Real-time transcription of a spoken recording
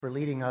For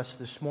leading us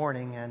this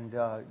morning, and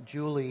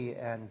Julie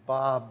and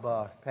Bob,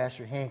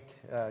 Pastor Hank,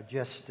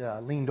 just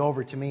leaned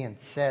over to me and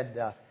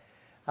said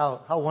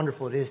how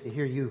wonderful it is to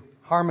hear you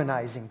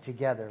harmonizing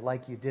together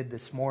like you did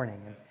this morning.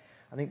 And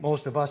I think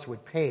most of us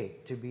would pay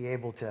to be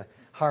able to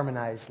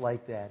harmonize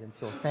like that. And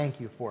so thank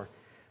you for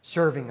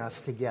serving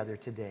us together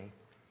today.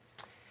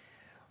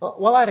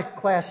 Well, I had a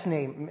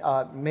classmate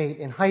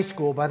in high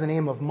school by the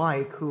name of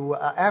Mike who,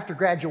 after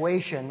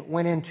graduation,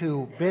 went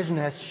into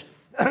business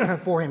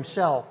for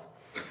himself.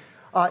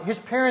 His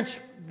parents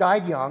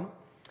died young,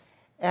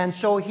 and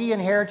so he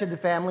inherited the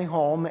family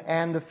home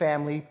and the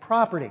family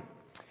property.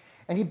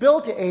 And he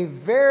built a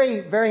very,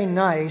 very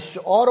nice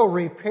auto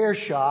repair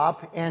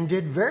shop and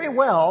did very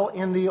well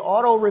in the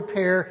auto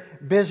repair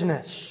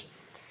business.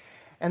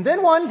 And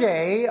then one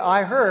day,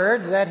 I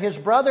heard that his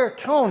brother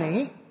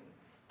Tony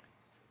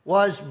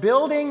was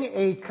building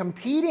a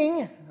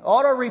competing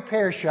auto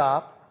repair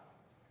shop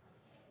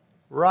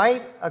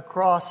right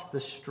across the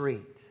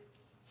street.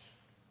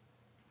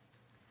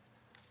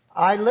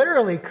 I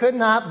literally could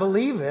not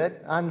believe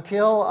it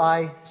until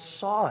I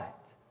saw it.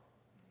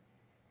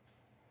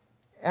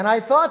 And I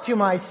thought to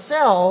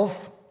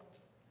myself,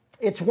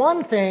 it's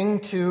one thing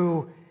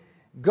to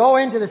go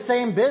into the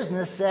same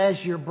business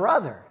as your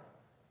brother,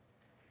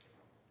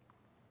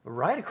 but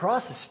right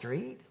across the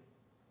street?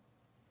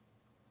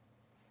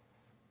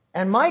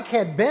 And Mike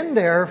had been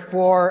there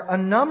for a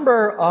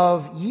number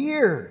of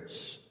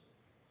years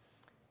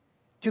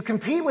to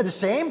compete with the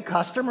same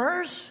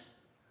customers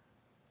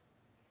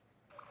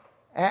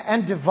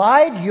and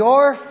divide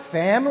your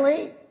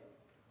family?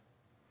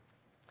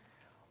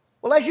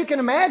 Well, as you can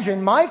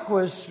imagine, Mike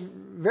was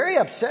very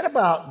upset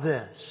about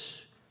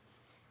this.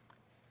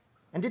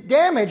 And it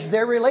damaged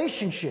their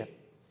relationship.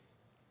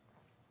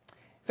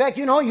 In fact,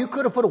 you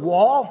could have put a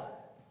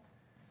wall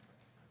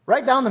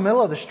right down the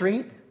middle of the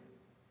street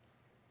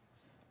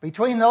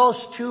between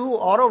those two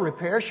auto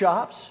repair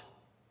shops,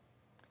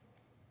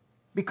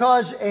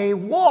 because a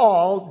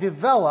wall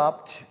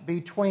developed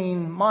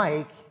between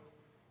Mike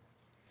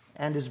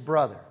and his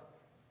brother.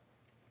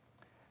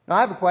 Now,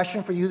 I have a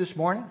question for you this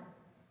morning.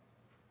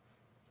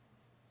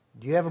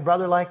 Do you have a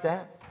brother like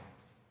that?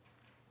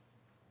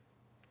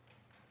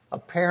 A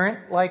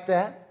parent like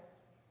that?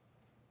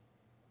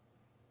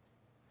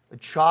 A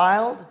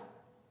child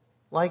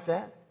like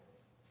that?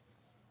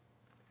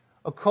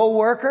 A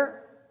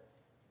co-worker?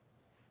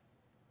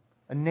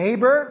 A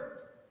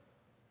neighbor?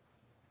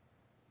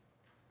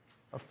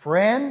 A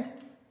friend?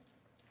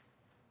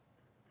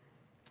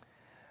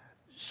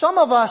 Some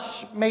of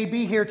us may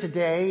be here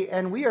today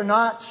and we are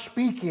not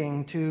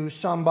speaking to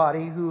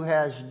somebody who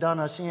has done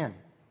us in.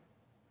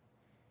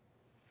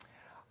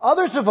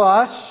 Others of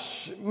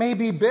us may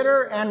be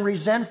bitter and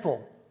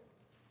resentful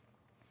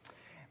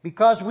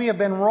because we have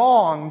been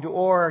wronged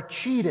or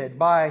cheated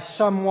by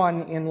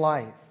someone in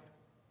life.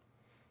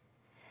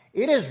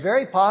 It is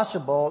very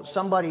possible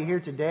somebody here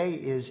today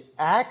is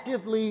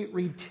actively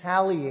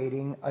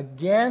retaliating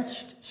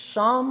against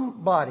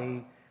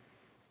somebody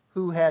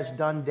who has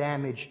done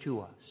damage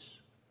to us.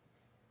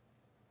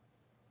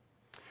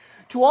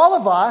 To all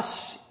of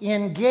us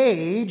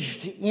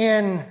engaged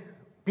in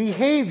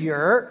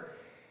behavior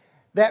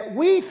that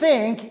we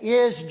think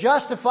is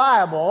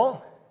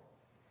justifiable,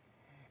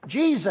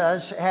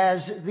 Jesus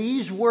has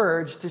these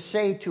words to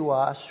say to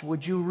us.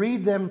 Would you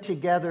read them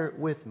together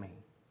with me?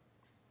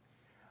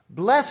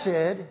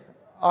 Blessed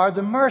are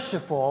the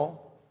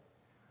merciful,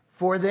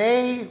 for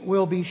they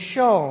will be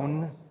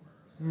shown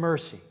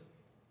mercy.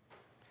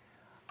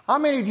 How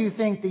many of you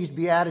think these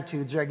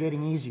Beatitudes are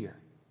getting easier?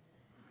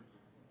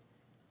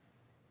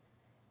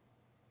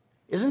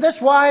 Isn't this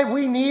why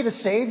we need a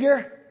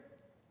Savior?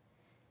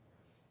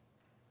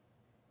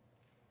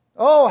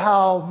 Oh,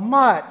 how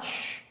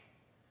much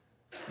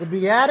the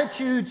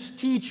Beatitudes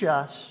teach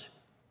us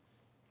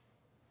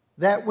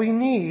that we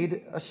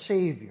need a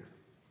Savior.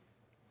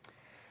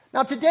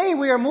 Now, today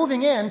we are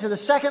moving into the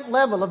second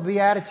level of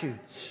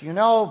Beatitudes.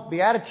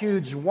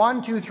 Beatitudes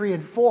 1, 2, 3,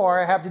 and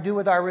 4 have to do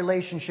with our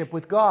relationship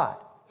with God.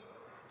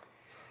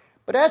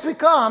 But as we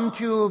come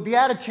to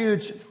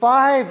Beatitudes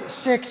 5,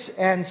 6,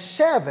 and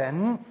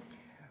 7,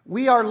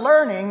 we are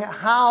learning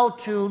how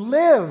to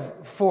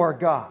live for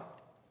God.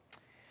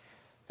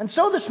 And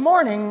so this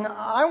morning,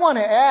 I want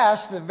to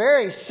ask the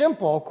very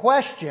simple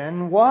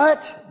question,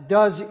 what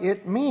does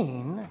it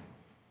mean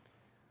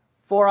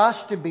for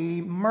us to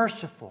be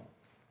merciful?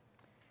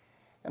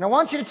 And I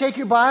want you to take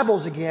your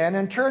Bibles again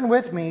and turn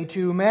with me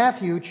to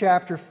Matthew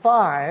chapter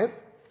 5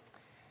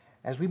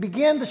 as we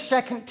begin the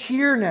second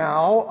tier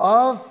now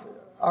of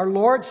our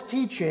Lord's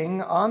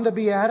teaching on the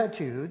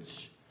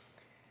Beatitudes.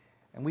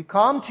 And we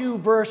come to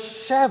verse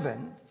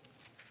 7,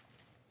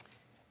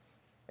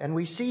 and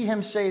we see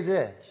him say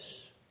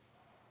this: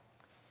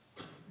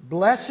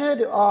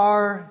 Blessed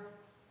are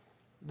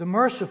the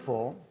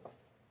merciful,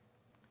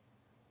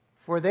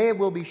 for they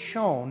will be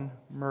shown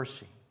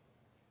mercy.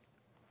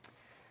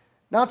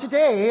 Now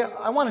today,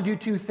 I want to do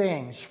two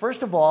things.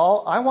 First of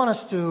all, I want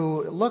us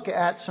to look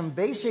at some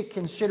basic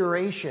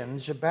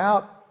considerations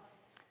about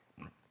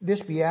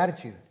this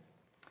beatitude.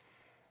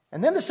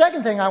 And then the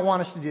second thing I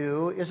want us to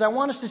do is I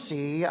want us to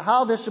see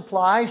how this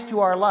applies to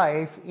our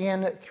life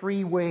in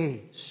three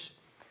ways.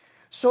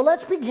 So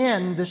let's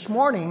begin this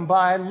morning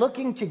by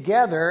looking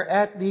together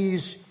at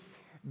these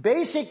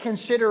basic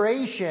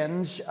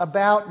considerations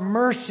about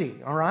mercy.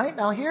 All right?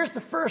 Now here's the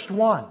first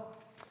one.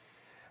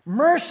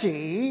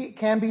 Mercy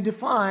can be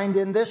defined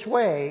in this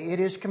way.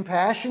 It is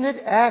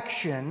compassionate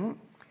action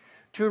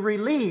to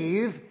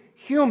relieve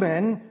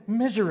human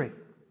misery.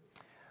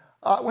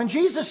 When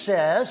Jesus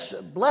says,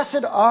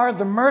 "Blessed are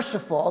the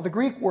merciful," the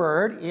Greek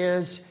word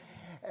is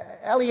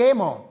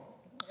eliemon.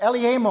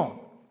 Eliemon.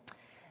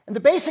 And the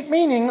basic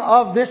meaning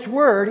of this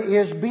word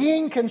is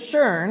being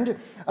concerned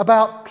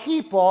about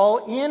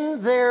people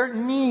in their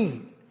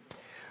need.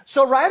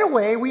 So right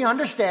away we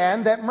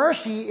understand that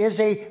mercy is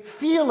a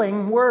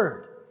feeling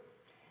word.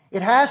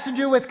 It has to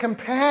do with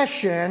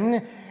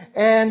compassion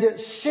and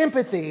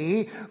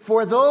sympathy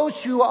for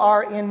those who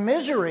are in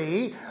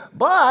misery,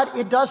 but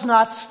it does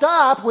not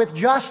stop with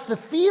just the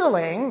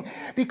feeling,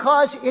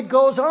 because it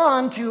goes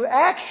on to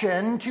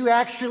action to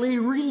actually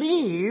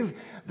relieve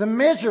the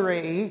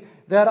misery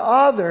that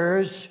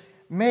others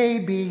may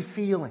be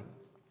feeling.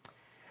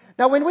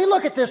 Now, when we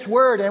look at this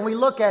word and we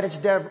look at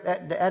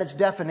its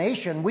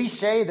definition, we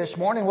say this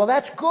morning, well,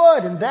 that's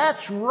good and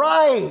that's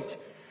right.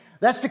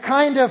 That's the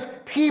kind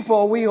of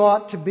people we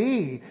ought to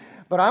be.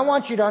 But I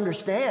want you to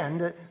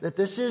understand that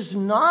this is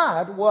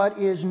not what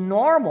is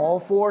normal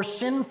for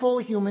sinful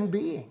human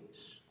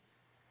beings.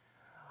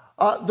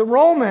 The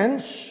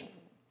Romans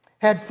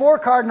had 4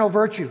 cardinal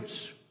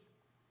virtues: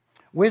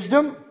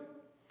 wisdom,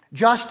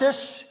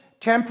 justice,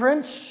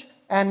 temperance,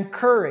 and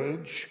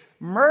courage.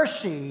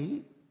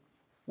 Mercy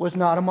was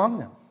not among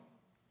them.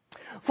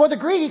 For the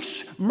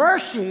Greeks,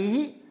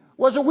 mercy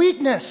was a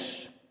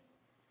weakness.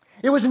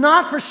 It was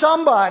not for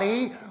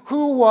somebody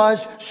who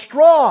was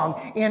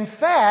strong. In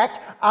fact,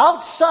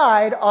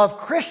 outside of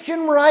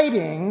Christian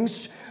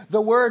writings,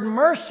 the word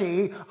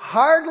mercy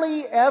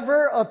hardly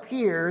ever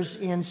appears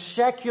in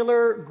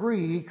secular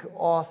Greek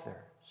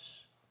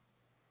authors.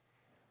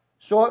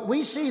 So what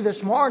we see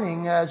this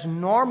morning as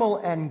normal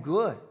and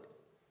good,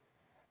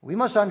 we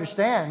must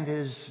understand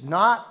is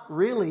not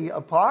really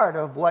a part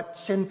of what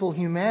sinful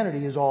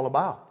humanity is all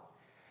about.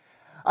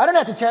 I don't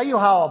have to tell you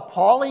how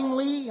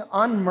appallingly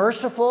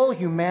unmerciful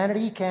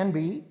humanity can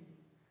be.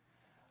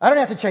 I don't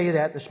have to tell you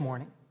that this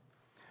morning.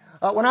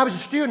 When I was a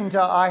student,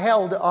 I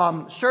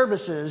held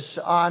services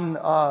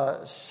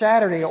on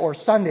Saturday or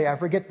Sunday, I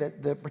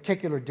forget the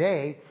particular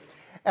day,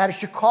 at a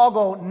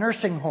Chicago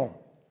nursing home.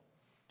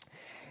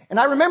 And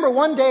I remember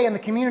one day in the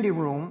community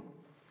room,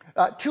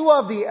 2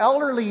 of the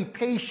elderly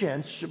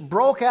patients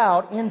broke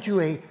out into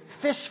a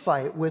fist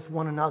fight with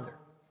one another.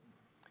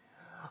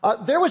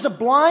 There was a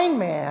blind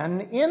man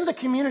in the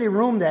community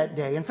room that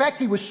day. In fact,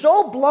 he was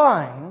so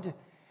blind,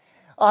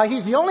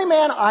 he's the only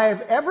man I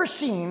have ever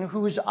seen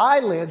whose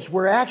eyelids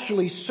were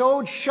actually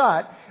sewed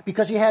shut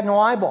because he had no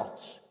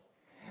eyeballs.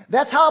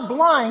 That's how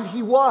blind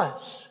he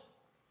was.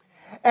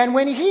 And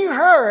when he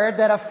heard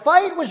that a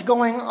fight was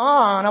going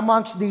on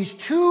amongst these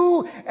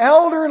 2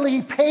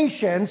 elderly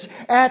patients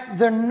at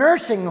the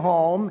nursing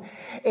home,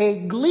 a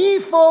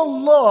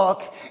gleeful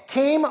look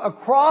came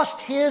across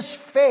his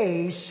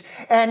face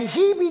and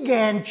he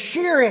began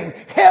cheering,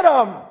 "Hit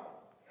him!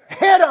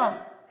 Hit him!"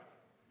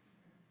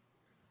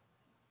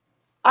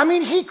 I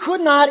mean, he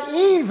could not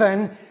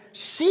even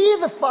see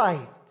the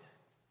fight,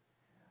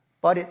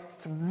 but it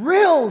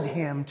thrilled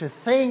him to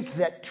think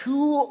that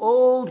 2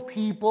 old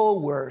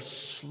people were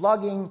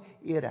slugging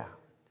it out.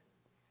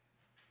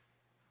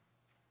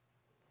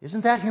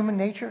 Isn't that human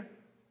nature?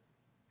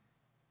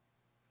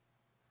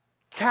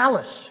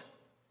 Callous,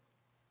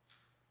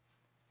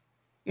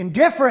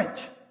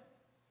 indifferent,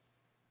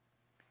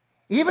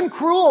 even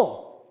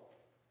cruel.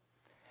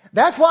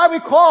 That's why we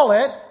call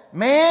it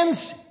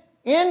man's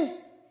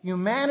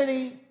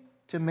inhumanity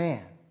to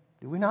man.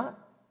 Do we not?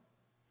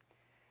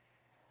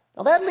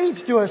 Now that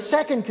leads to a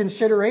second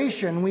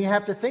consideration we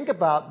have to think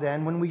about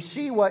then when we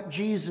see what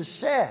Jesus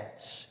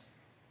says.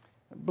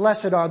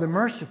 Blessed are the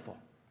merciful.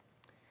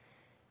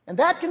 And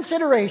that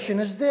consideration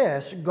is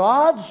this: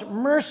 God's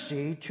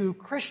mercy to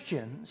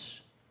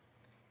Christians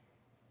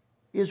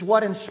is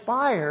what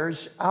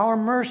inspires our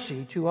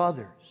mercy to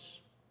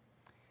others.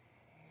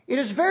 It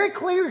is very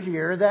clear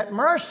here that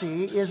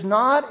mercy is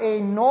not a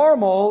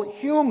normal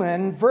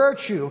human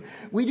virtue.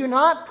 We do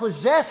not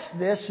possess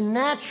this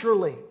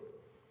naturally.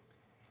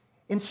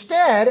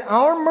 Instead,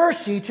 our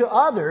mercy to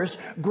others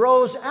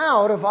grows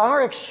out of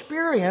our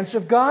experience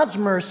of God's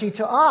mercy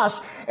to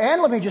us.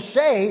 And let me just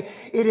say,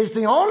 it is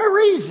the only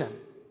reason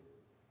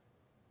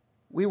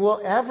we will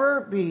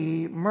ever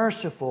be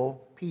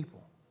merciful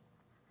people.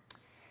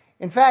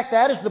 In fact,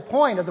 that is the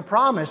point of the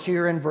promise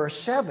here in verse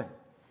 7.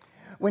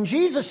 When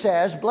Jesus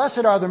says,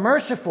 "Blessed are the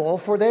merciful,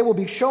 for they will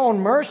be shown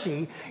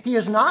mercy," He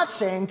is not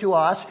saying to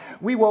us,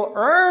 we will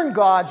earn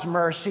God's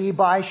mercy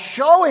by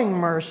showing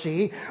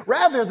mercy.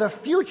 Rather, the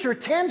future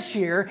tense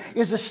here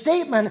is a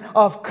statement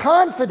of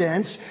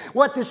confidence.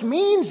 What this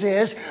means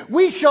is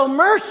we show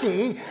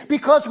mercy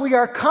because we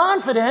are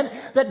confident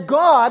that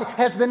God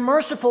has been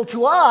merciful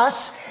to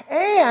us,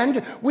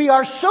 and we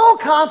are so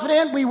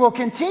confident we will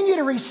continue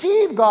to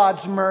receive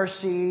God's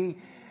mercy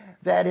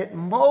that it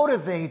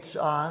motivates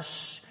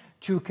us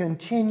to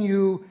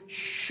continue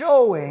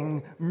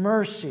showing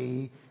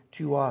mercy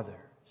to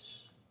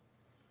others.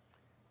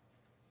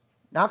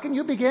 Now, can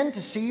you begin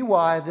to see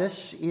why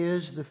this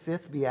is the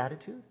fifth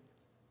beatitude?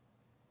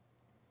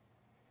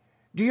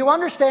 Do you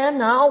understand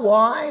now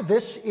why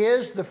this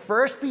is the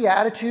first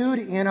beatitude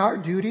in our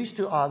duties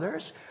to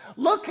others?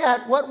 Look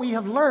at what we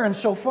have learned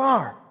so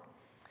far.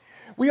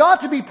 We ought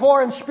to be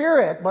poor in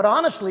spirit, but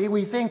honestly,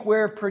 we think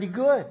we're pretty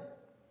good.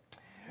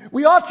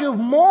 We ought to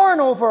mourn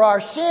over our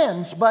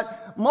sins,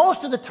 but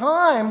most of the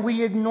time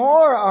we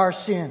ignore our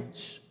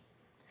sins.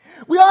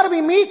 We ought to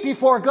be meek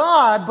before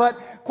God, but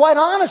quite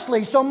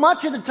honestly, so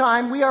much of the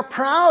time we are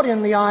proud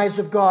in the eyes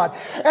of God.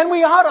 And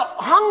we ought to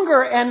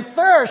hunger and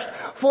thirst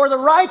for the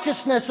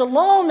righteousness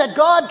alone that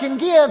God can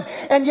give,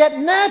 and yet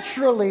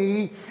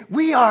naturally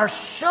we are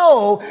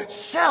so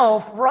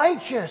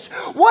self-righteous.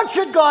 What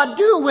should God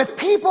do with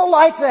people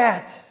like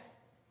that?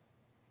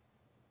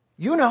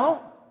 You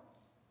know.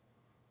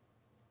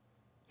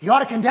 He ought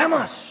to condemn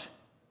us.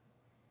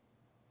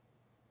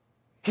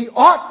 He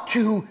ought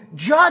to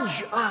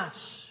judge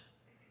us.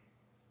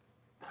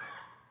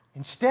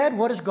 Instead,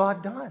 what has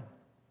God done?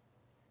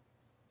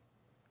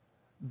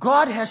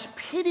 God has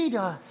pitied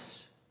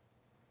us.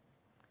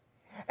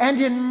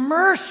 And in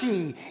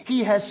mercy,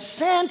 He has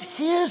sent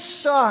His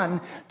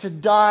Son to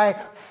die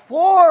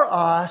for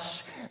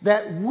us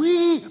that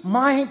we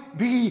might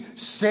be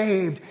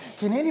saved.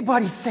 Can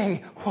anybody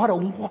say, what a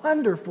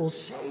wonderful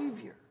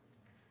Savior?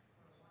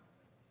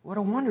 What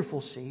a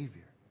wonderful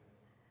Savior.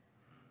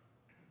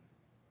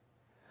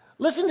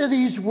 Listen to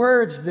these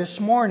words this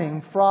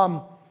morning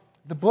from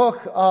the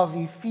book of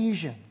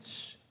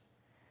Ephesians.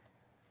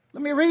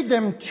 Let me read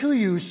them to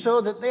you so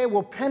that they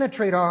will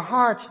penetrate our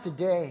hearts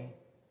today.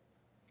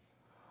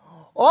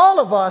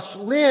 All of us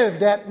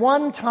lived at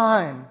one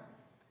time,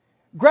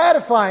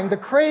 gratifying the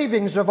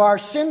cravings of our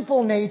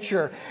sinful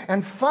nature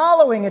and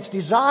following its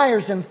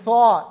desires and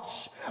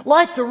thoughts.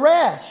 Like the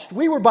rest,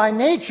 we were by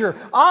nature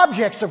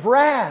objects of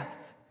wrath.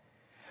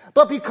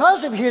 But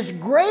because of His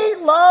great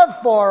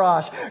love for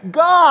us,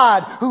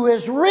 God, who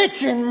is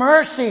rich in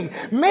mercy,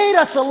 made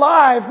us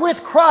alive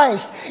with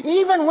Christ,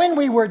 even when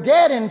we were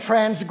dead in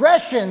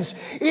transgressions.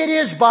 It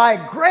is by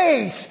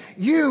grace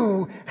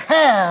you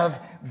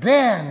have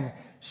been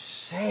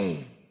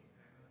saved.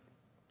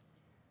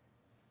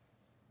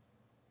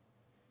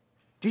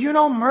 Do you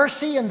know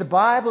mercy in the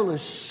Bible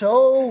is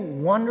so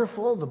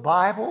wonderful, the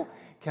Bible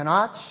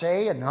cannot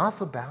say enough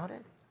about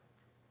it?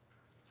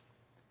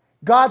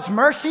 God's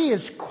mercy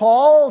is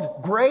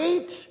called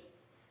great.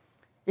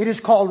 It is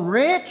called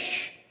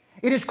rich.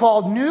 It is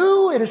called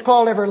new. It is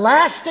called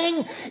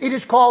everlasting. It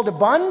is called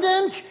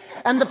abundant.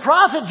 And the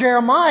prophet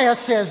Jeremiah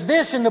says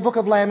this in the book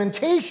of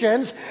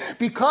Lamentations,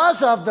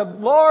 because of the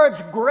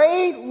Lord's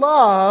great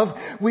love,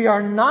 we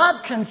are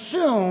not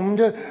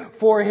consumed,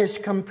 for His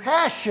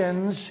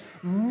compassions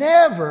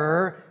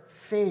never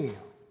fail.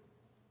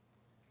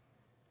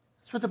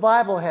 That's what the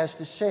Bible has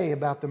to say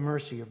about the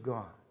mercy of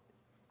God.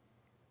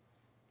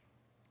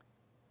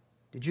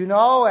 Did you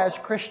know, as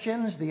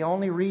Christians, the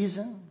only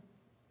reason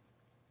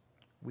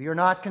we are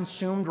not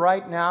consumed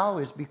right now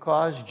is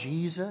because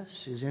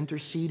Jesus is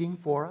interceding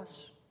for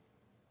us?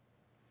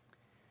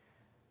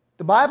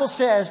 The Bible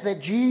says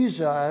that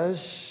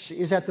Jesus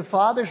is at the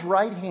Father's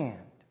right hand,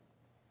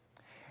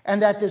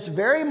 and at this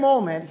very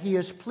moment He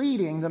is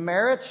pleading the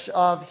merits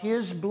of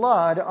His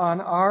blood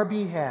on our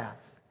behalf.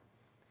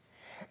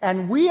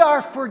 And we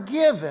are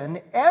forgiven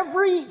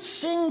every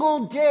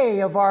single day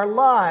of our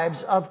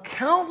lives of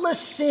countless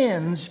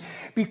sins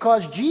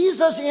because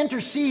Jesus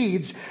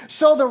intercedes.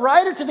 So the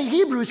writer to the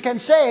Hebrews can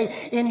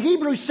say in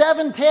Hebrews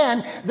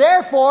 7:10,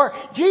 therefore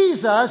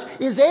Jesus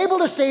is able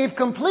to save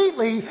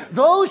completely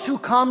those who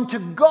come to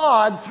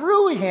God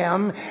through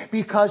Him,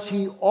 because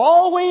He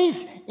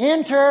always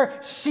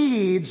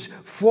intercedes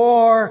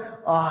for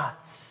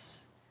us.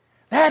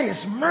 That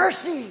is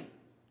mercy.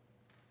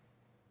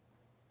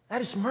 That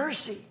is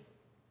mercy.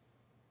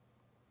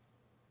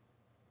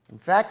 In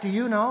fact, do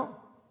you know?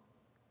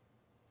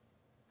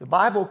 The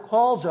Bible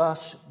calls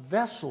us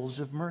vessels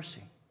of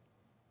mercy.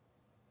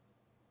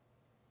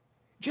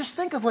 Just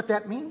think of what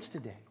that means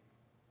today.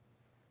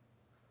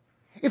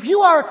 If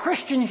you are a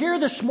Christian here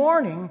this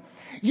morning,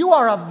 you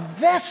are a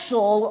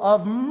vessel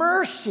of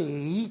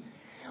mercy.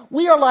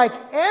 We are like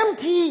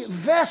empty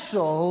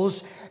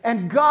vessels,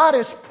 and God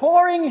is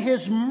pouring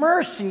His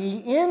mercy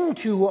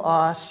into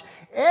us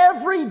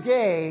every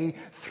day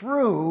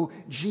through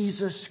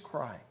Jesus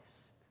Christ.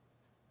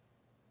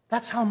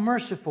 That's how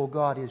merciful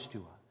God is to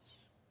us.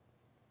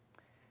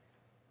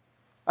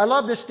 I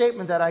love this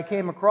statement that I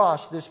came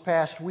across this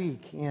past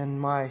week in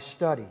my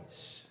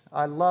studies.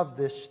 I love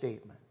this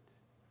statement.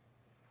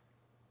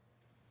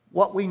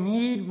 What we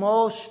need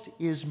most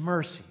is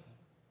mercy.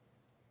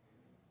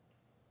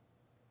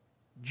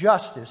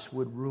 Justice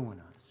would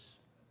ruin us.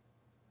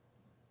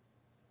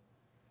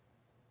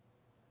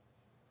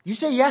 You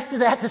say yes to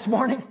that this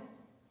morning?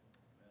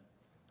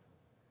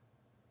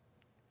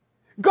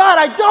 God,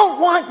 I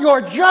don't want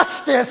your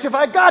justice. If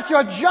I got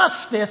your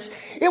justice,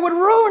 it would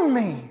ruin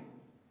me.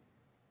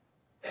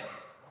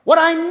 What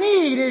I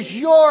need is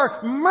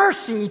your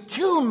mercy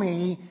to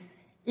me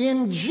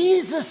in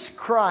Jesus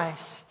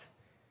Christ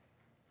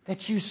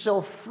that you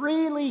so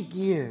freely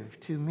give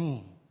to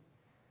me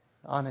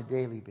on a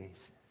daily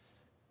basis.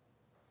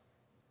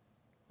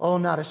 Oh,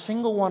 not a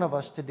single one of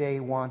us today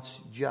wants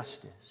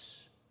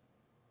justice.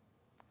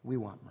 We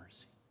want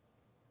mercy.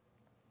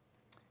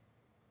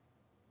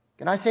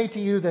 Can I say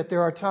to you that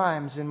there are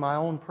times in my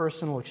own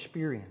personal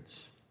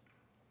experience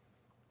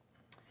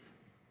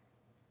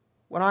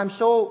when I'm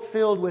so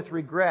filled with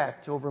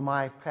regret over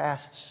my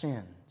past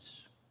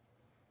sins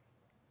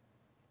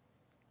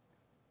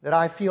that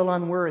I feel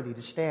unworthy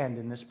to stand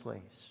in this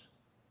place.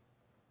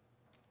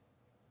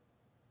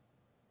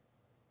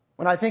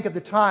 When I think of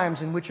the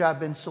times in which I've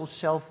been so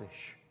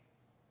selfish,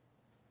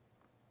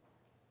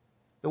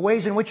 the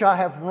ways in which I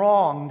have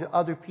wronged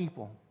other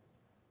people,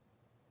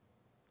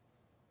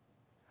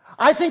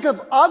 I think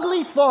of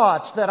ugly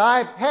thoughts that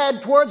I've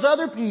had towards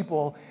other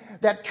people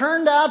that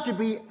turned out to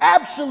be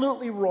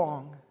absolutely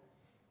wrong.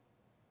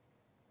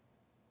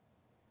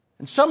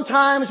 And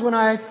sometimes when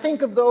I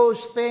think of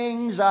those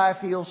things, I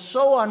feel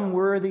so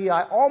unworthy.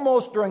 I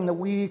almost during the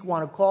week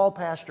want to call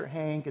Pastor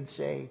Hank and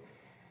say,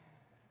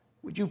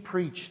 would you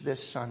preach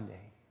this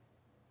Sunday?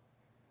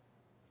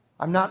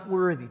 I'm not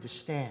worthy to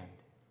stand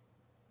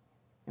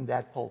in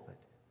that pulpit.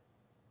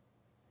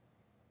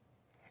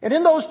 And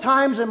in those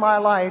times in my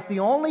life,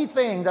 the only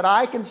thing that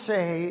I can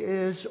say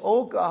is,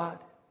 oh God,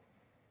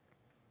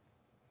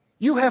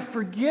 you have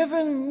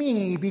forgiven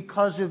me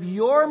because of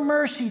your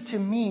mercy to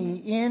me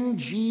in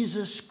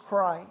Jesus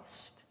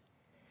Christ.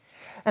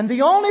 And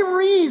the only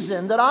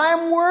reason that I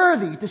am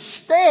worthy to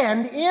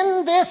stand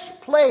in this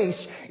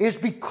place is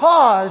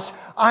because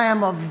I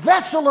am a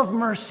vessel of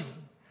mercy.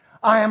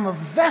 I am a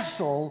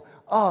vessel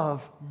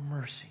of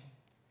mercy.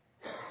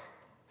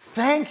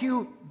 Thank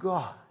you,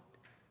 God,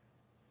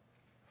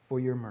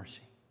 for your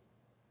mercy.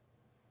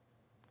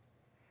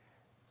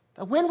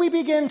 Now, when we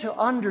begin to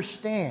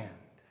understand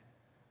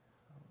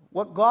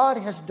what God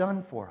has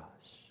done for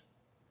us,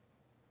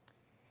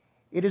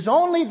 it is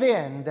only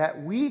then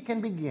that we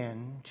can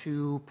begin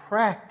to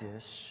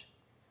practice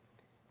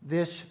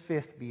this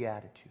fifth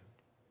beatitude.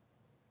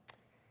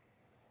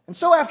 And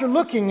so after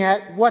looking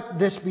at what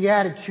this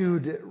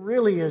beatitude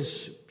really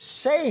is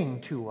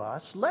saying to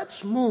us,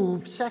 let's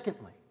move,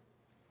 secondly,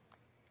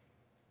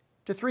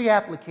 to three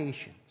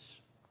applications.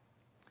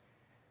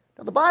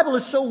 Now, the Bible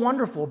is so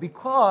wonderful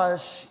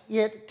because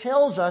it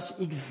tells us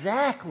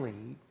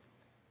exactly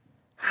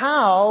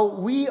how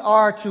we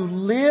are to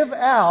live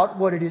out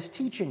what it is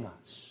teaching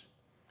us.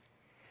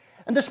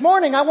 And this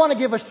morning, I want to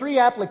give us three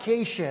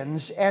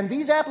applications, and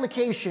these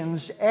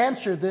applications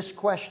answer this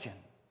question: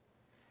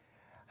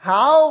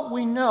 how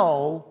we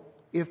know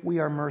if we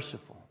are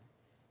merciful.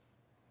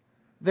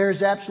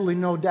 There's absolutely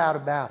no doubt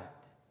about it.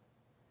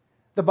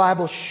 The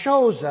Bible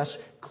shows us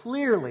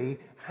clearly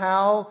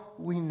how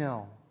we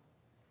know.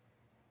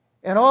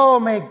 And oh,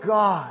 may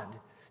God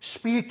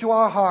speak to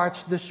our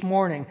hearts this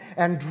morning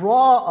and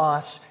draw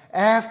us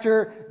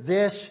after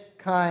this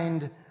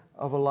kind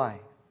of a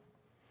life.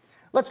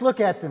 Let's look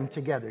at them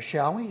together,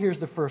 shall we? Here's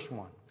the first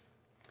one.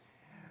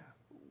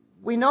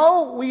 We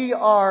know we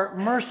are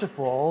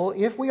merciful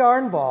if we are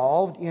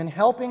involved in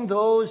helping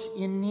those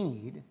in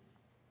need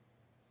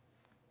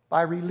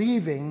by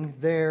relieving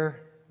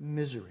their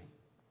misery.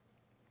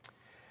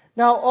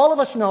 Now, all of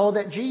us know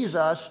that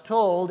Jesus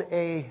told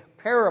a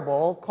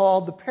parable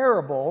called the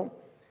parable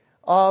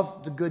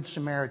of the Good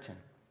Samaritan.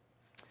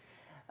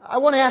 I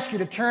want to ask you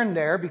to turn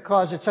there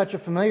because it's such a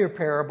familiar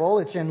parable.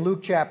 It's in Luke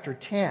chapter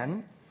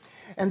 10.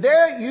 And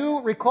there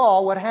you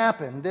recall what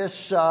happened.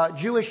 This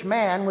Jewish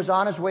man was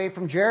on his way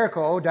from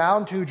Jericho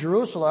down to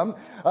Jerusalem,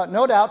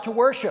 no doubt to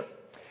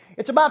worship.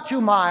 It's about 2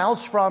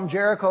 miles from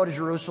Jericho to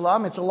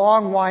Jerusalem. It's a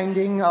long,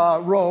 winding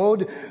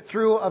road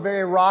through a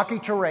very rocky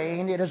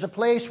terrain. It is a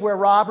place where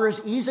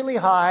robbers easily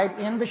hide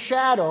in the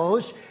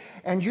shadows.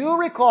 And you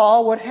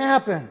recall what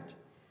happened.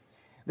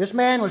 This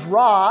man was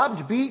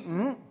robbed,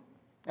 beaten,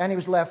 and he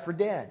was left for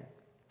dead.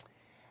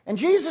 And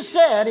Jesus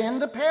said in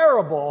the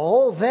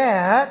parable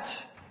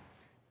that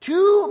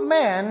 2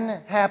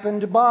 men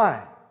happened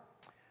by.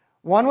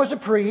 One was a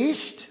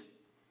priest,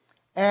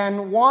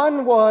 and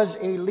one was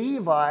a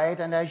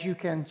Levite. And as you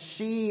can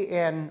see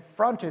in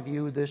front of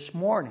you this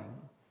morning,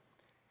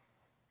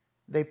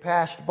 they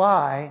passed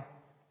by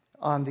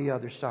on the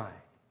other side.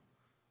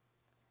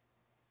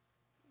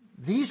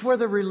 These were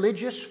the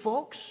religious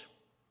folks.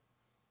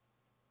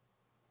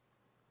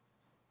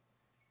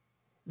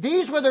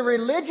 These were the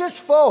religious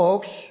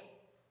folks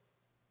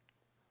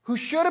who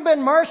should have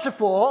been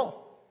merciful,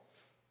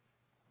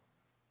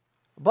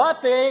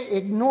 but they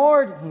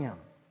ignored him.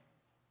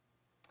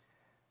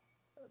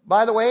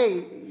 By the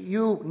way,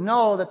 you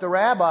know that the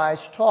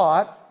rabbis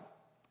taught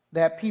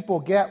that people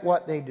get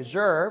what they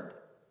deserved.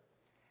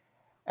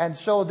 And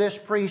so this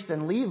priest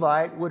and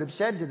Levite would have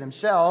said to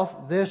themselves,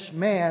 this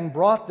man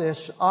brought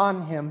this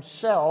on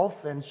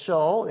himself, and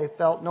so they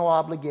felt no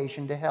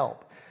obligation to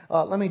help.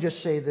 Let me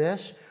just say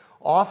this.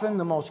 Often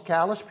the most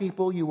callous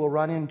people you will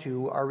run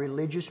into are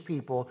religious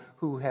people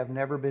who have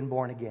never been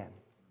born again.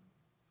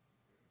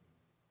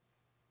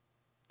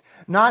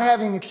 Not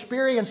having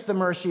experienced the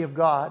mercy of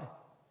God,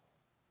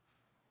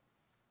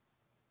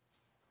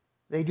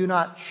 they do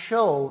not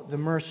show the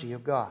mercy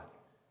of God.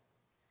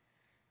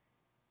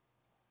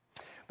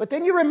 But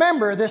then you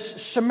remember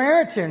this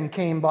Samaritan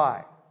came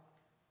by.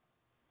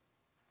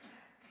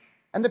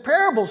 And the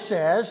parable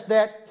says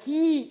that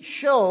he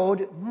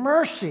showed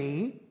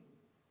mercy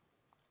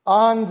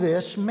on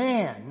this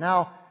man.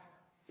 Now,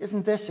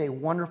 isn't this a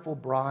wonderful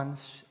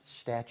bronze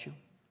statue?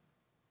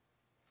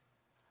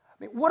 I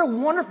mean, what a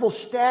wonderful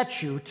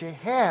statue to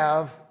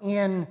have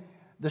in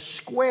the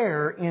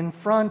square in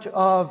front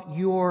of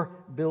your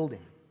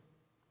building.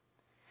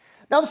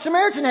 Now, the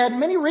Samaritan had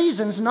many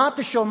reasons not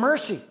to show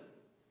mercy.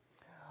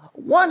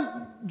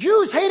 One,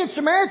 Jews hated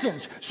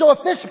Samaritans. So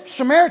if this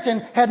Samaritan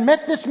had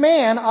met this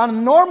man on a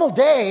normal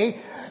day,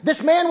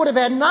 this man would have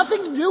had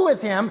nothing to do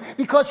with him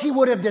because he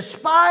would have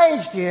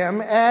despised him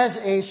as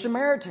a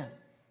Samaritan.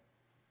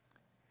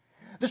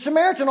 The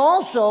Samaritan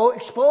also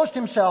exposed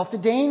himself to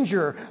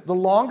danger. The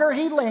longer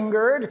he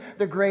lingered,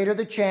 the greater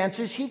the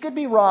chances he could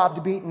be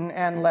robbed, beaten,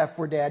 and left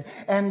for dead.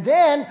 And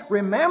then,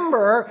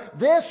 remember,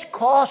 this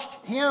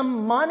cost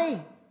him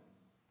money.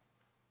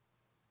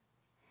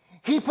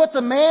 He put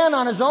the man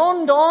on his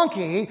own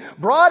donkey,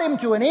 brought him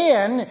to an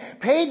inn,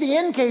 paid the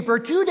innkeeper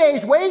 2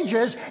 days'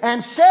 wages,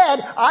 and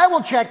said, I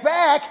will check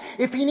back.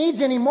 If he needs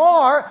any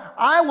more,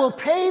 I will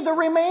pay the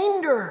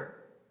remainder.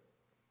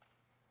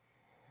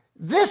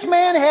 This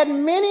man had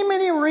many,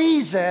 many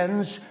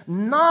reasons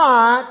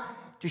not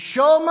to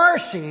show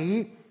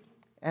mercy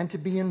and to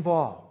be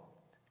involved.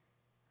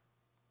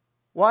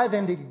 Why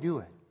then did he do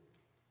it?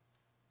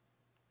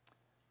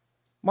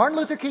 Martin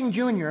Luther King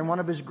Jr., in one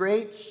of his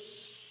great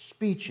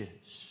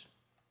speeches,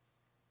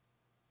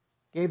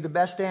 gave the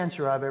best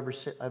answer I've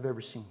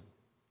ever seen.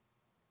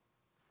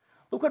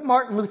 Look what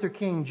Martin Luther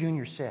King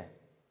Jr. said.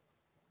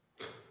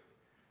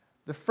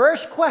 The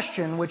first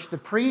question which the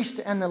priest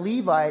and the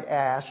Levite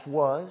asked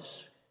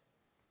was,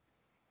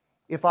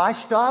 if I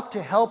stop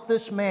to help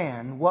this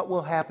man, what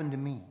will happen to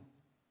me?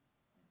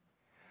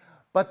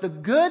 But the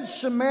Good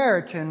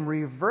Samaritan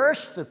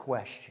reversed the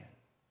question.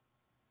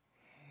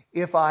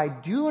 If I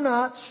do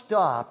not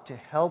stop to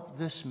help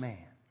this man,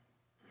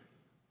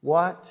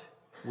 what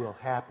will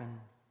happen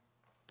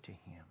to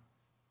him?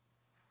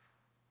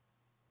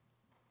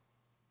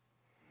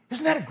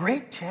 Isn't that a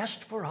great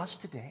test for us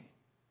today?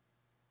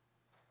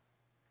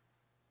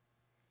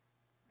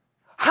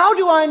 How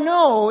do I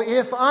know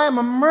if I'm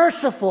a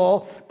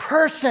merciful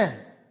person?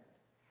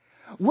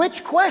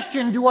 Which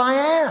question do I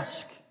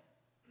ask?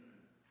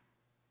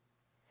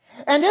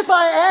 And if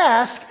I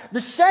ask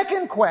the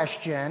second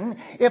question,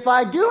 if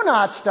I do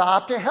not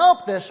stop to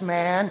help this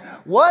man,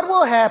 what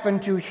will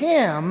happen to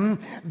him?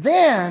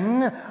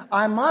 Then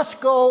I must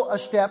go a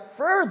step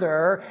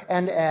further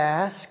and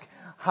ask,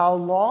 how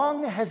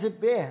long has it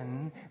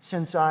been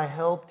since I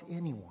helped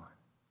anyone?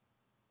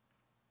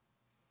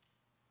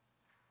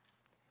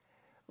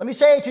 Let me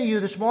say to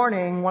you this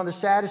morning, one of the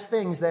saddest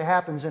things that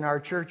happens in our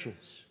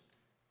churches,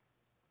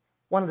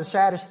 one of the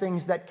saddest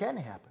things that can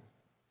happen,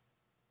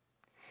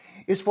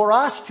 is for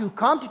us to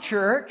come to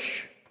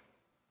church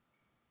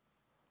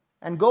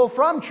and go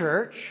from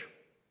church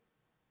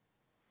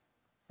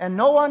and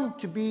no one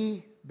to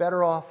be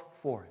better off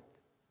for it.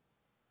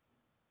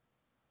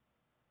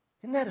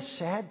 Isn't that a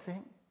sad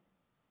thing?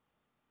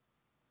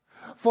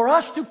 For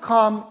us to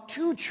come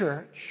to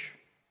church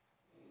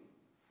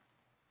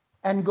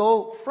and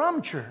go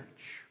from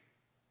church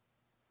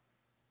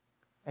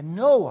and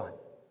no one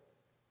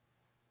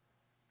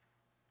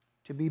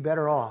to be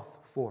better off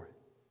for it.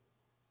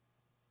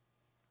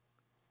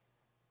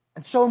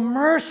 And so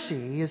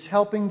mercy is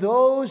helping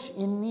those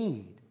in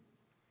need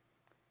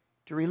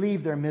to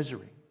relieve their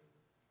misery.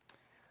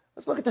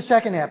 Let's look at the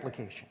second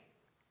application.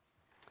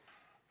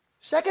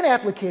 Second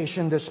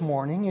application this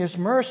morning is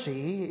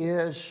mercy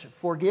is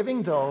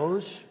forgiving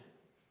those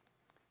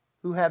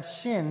who have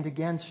sinned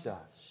against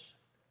us.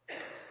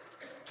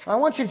 I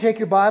want you to take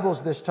your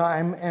Bibles this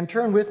time and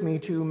turn with me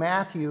to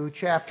Matthew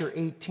chapter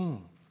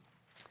 18.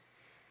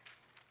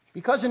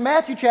 Because in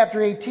Matthew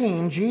chapter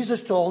 18,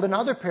 Jesus told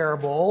another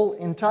parable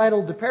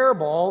entitled the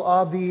parable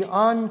of the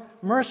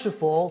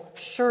unmerciful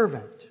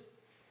servant.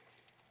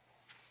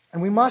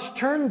 And we must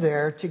turn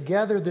there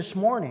together this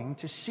morning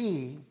to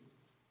see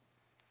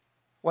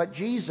what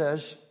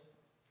Jesus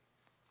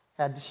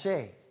had to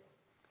say.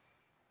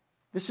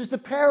 This is the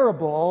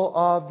parable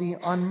of the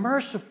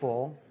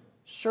unmerciful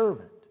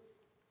servant.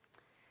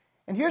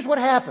 And here's what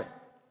happened.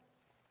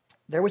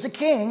 There was a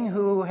king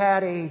who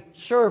had a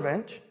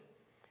servant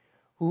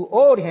who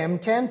owed him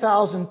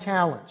 10,000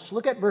 talents.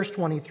 Look at verse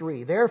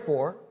 23.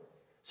 Therefore,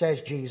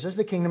 says Jesus,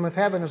 the kingdom of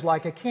heaven is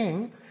like a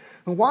king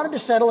who wanted to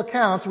settle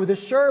accounts with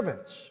his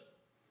servants.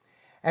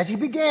 As he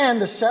began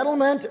the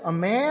settlement, a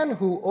man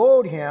who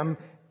owed him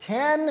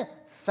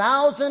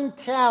 10,000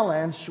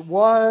 talents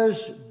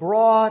was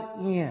brought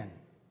in.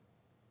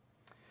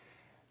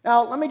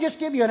 Now, let me just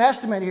give you an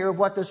estimate here of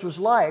what this was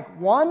like.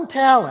 1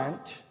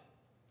 talent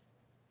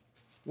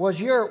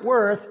was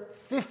worth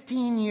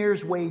 15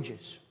 years'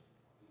 wages.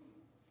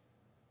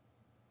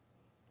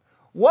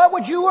 What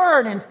would you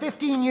earn in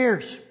 15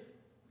 years?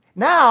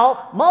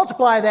 Now,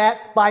 multiply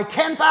that by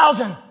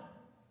 10,000.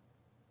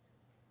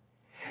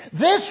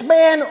 This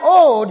man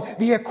owed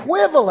the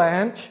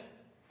equivalent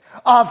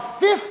of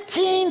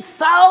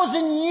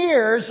 15,000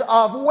 years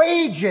of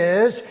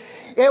wages.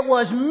 It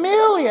was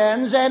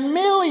millions and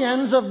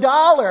millions of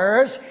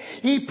dollars.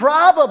 He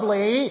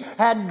probably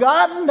had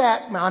gotten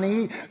that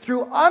money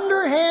through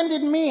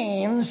underhanded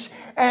means,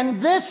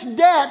 and this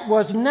debt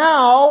was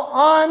now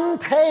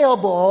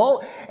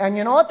unpayable. And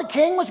you know what the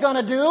king was going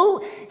to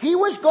do? He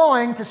was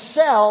going to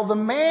sell the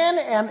man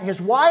and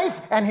his wife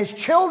and his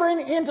children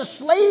into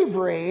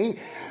slavery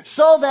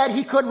so that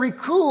he could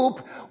recoup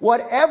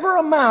whatever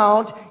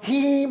amount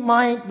he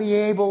might be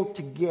able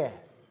to get.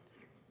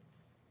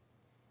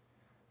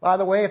 By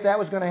the way, if that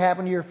was going to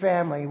happen to your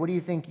family, what do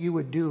you think you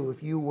would do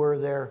if you were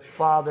their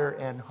father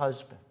and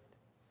husband?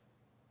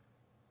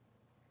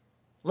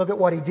 Look at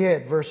what he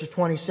did, verses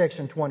 26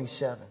 and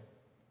 27.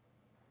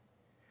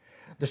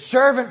 The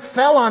servant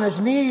fell on his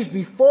knees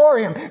before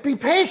him. "Be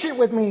patient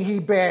with me," he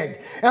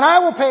begged, "and I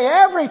will pay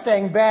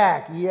everything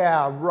back."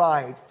 Yeah,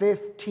 right,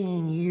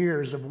 15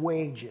 years of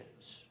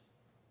wages.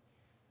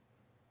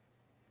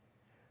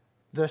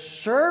 The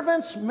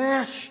servant's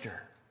master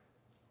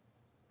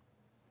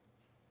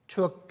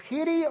took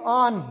pity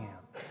on him,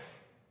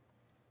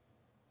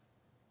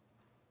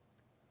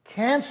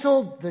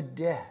 canceled the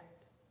debt,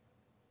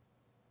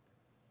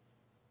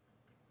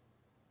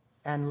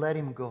 and let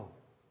him go.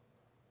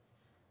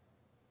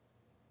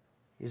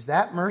 Is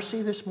that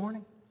mercy this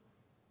morning?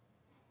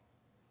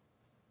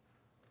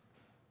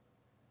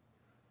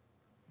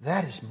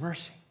 That is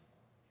mercy.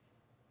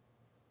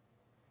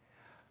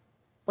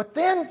 But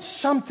then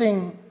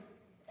something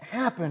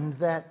happened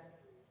that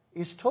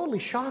is totally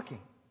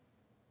shocking.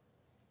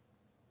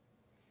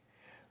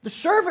 The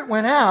servant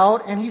went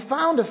out and he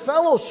found a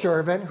fellow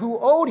servant who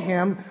owed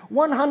him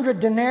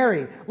 100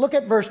 denarii. Look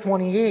at verse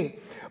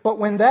 28. But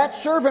when that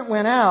servant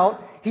went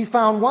out, he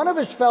found one of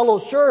his fellow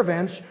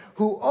servants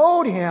who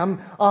owed him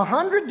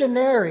 100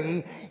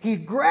 denarii. He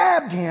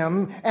grabbed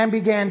him and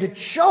began to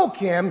choke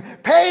him.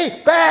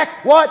 "Pay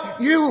back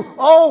what you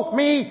owe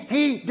me,"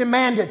 he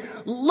demanded.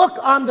 Look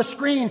on the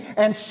screen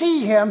and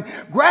see him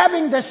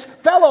grabbing this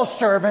fellow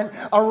servant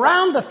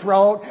around the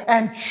throat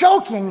and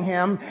choking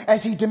him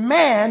as he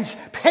demands,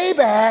 "Pay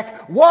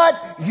back what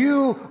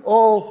you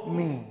owe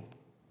me."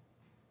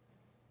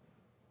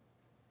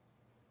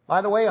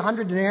 By the way,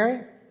 100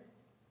 denarii,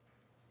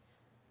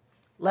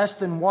 less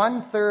than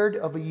 1/3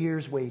 of a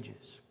year's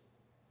wages.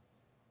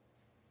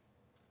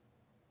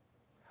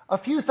 A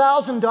few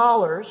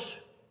 $1,000s,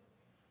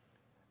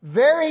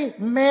 very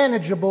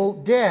manageable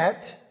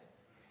debt.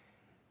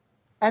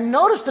 And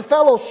notice the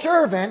fellow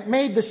servant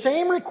made the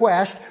same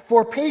request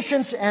for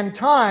patience and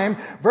time.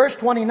 Verse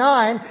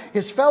 29,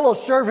 his fellow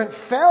servant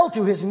fell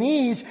to his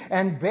knees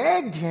and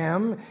begged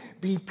him,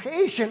 "Be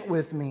patient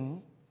with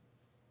me,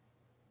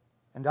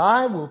 and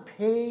I will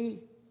pay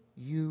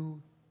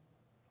you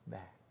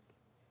back."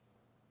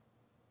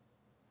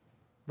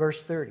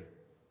 Verse 30.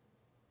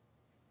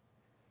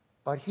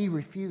 But he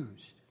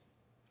refused.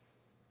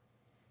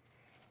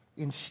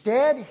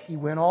 Instead, he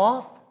went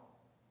off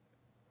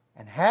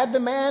and had the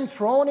man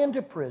thrown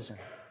into prison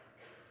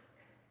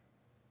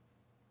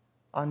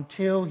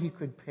until he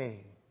could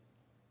pay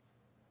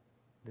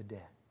the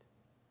debt.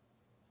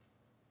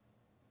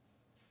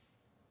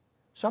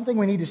 Something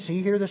we need to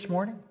see here this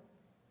morning.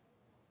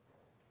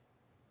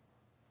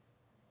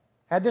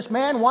 Had this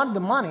man wanted the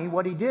money,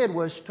 what he did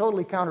was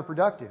totally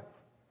counterproductive.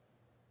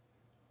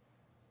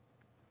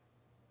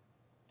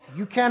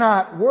 You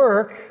cannot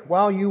work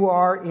while you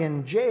are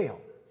in jail.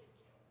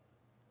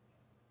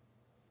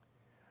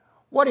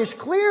 What is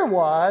clear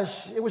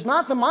was, it was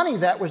not the money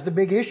that was the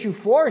big issue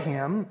for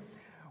him.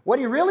 What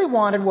he really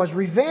wanted was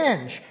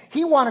revenge.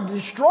 He wanted to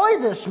destroy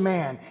this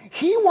man.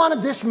 He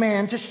wanted this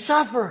man to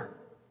suffer.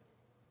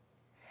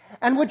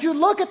 And would you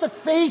look at the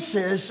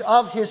faces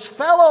of his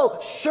fellow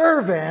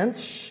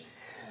servants?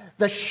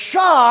 The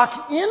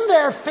shock in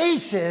their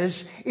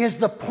faces is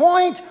the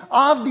point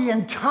of the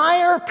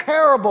entire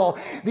parable.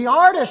 The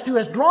artist who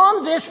has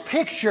drawn this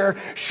picture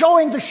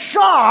showing the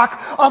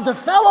shock of the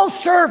fellow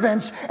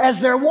servants as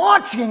they're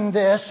watching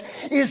this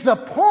is the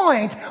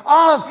point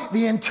of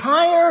the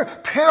entire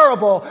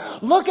parable.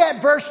 Look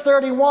at verse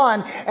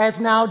 31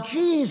 as now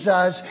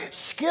Jesus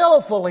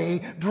skillfully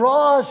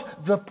draws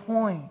the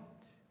point.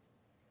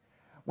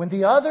 When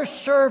the other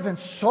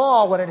servants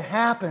saw what had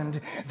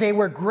happened, they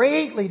were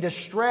greatly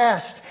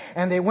distressed,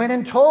 and they went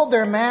and told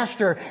their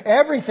master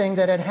everything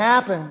that had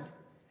happened.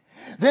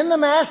 Then the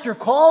master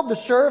called the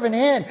servant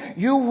in.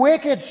 "You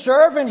wicked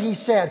servant," he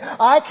said,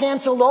 "I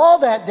canceled all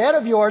that debt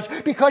of yours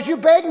because you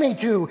begged me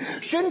to.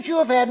 Shouldn't you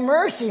have had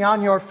mercy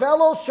on your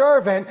fellow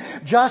servant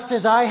just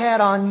as I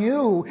had on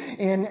you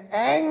in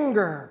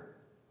anger?"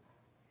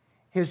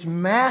 His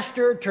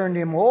master turned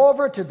him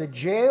over to the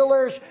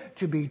jailers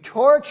to be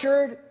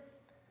tortured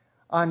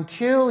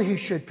until he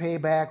should pay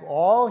back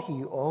all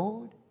he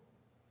owed.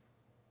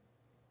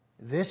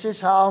 This is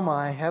how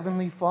my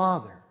heavenly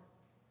Father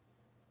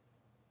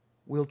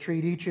will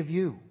treat each of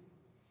you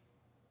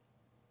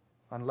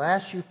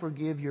unless you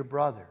forgive your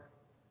brother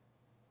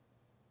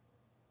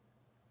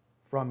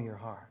from your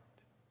heart.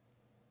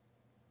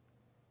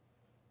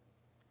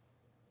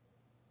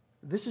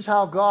 This is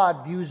how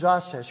God views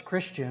us as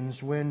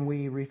Christians when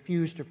we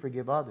refuse to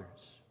forgive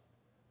others.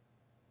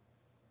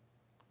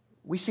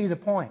 We see the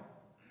point.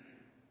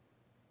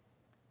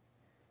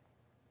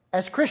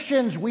 As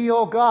Christians, we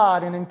owe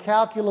God an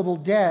incalculable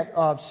debt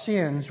of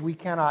sins we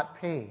cannot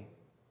pay.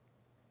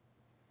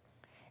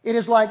 It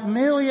is like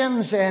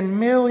millions and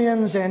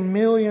millions and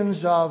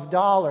millions of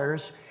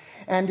dollars,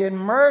 and in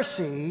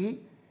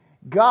mercy,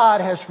 God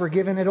has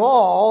forgiven it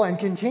all and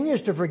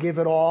continues to forgive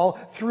it all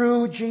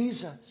through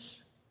Jesus.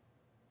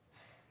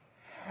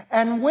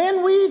 And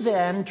when we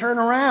then turn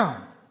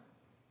around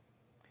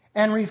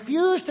and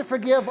refuse to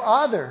forgive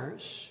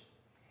others,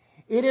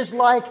 it is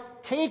like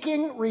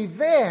taking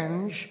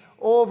revenge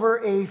over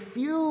a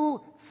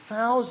few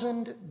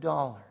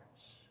 $1,000s.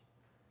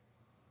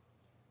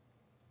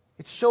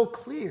 It's so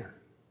clear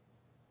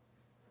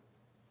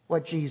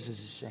what Jesus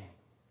is saying.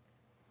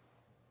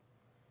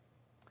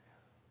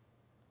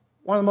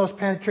 One of the most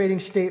penetrating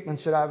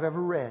statements that I've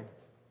ever read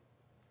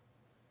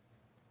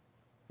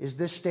is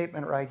this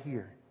statement right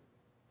here.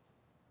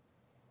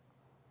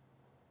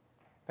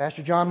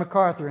 Pastor John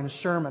MacArthur, in a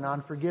sermon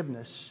on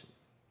forgiveness,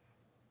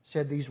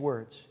 said these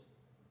words: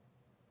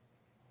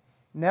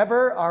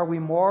 "Never are we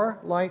more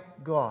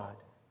like God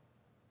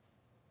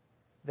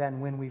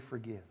than when we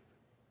forgive."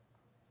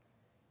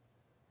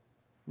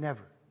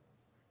 Never.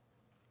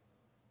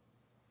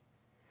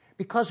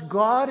 Because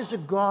God is a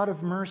God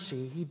of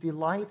mercy, He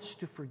delights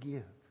to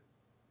forgive.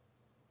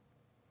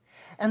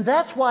 And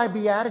that's why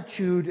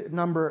Beatitude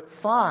number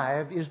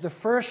 5 is the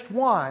first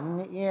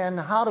one in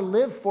how to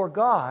live for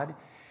God,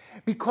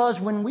 because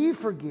when we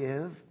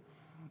forgive,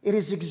 it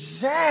is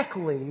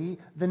exactly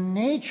the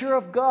nature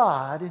of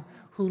God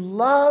who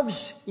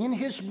loves in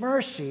His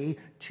mercy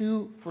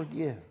to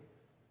forgive.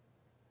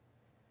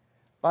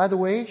 By the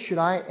way, should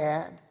I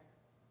add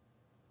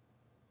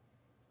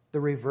the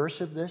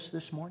reverse of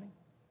this morning?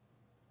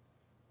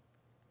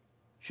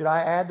 Should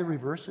I add the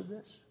reverse of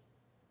this?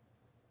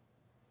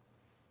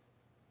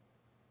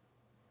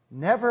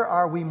 Never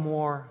are we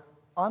more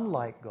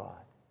unlike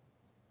God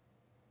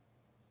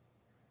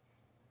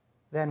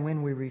than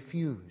when we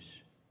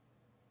refuse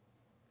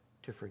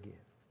to forgive.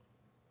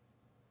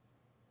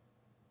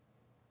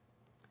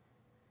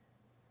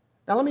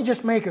 Now, let me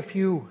just make a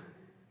few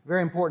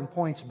very important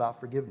points about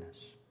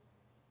forgiveness.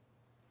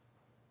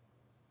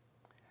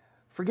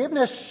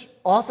 Forgiveness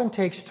often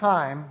takes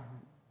time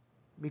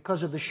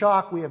because of the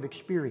shock we have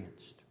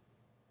experienced.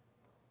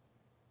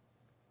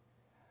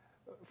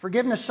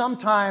 Forgiveness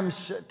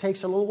sometimes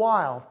takes a little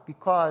while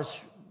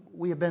because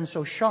we have been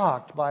so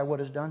shocked by what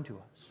is done to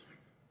us.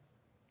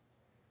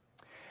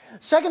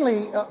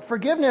 Secondly,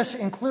 forgiveness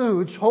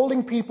includes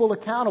holding people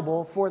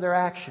accountable for their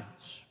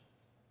actions.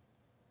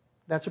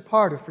 That's a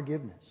part of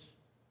forgiveness.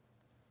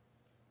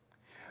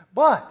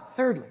 But,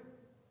 thirdly,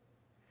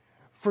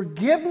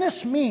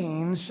 forgiveness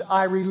means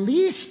I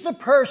release the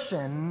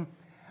person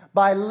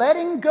by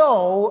letting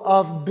go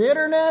of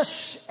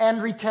bitterness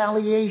and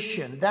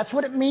retaliation. That's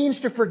what it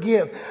means to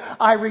forgive.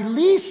 I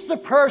release the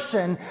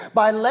person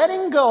by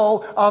letting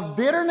go of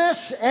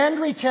bitterness and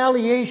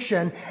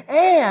retaliation,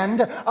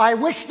 and I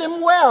wish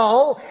them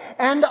well,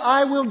 and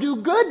I will do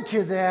good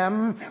to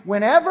them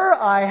whenever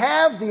I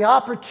have the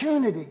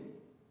opportunity.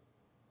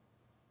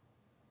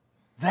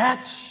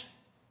 That's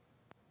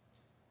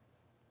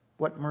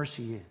what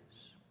mercy is.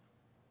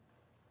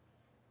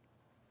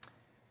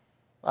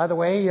 By the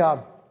way,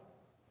 you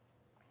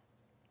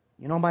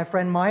know my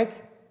friend Mike?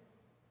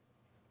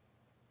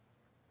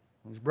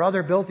 His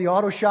brother built the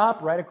auto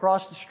shop right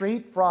across the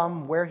street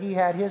from where he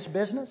had his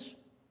business.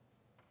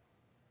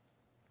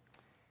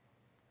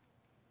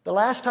 The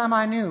last time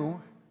I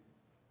knew,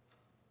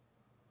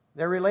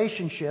 their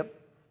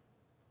relationship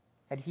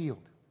had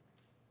healed.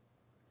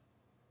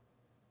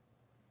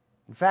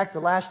 In fact, the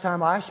last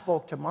time I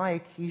spoke to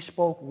Mike, he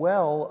spoke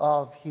well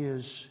of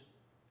his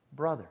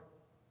brother.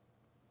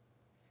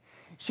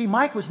 See,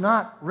 Mike was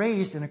not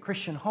raised in a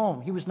Christian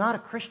home. He was not a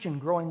Christian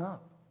growing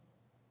up.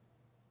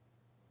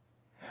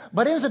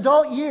 But in his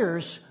adult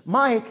years,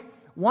 Mike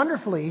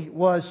wonderfully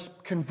was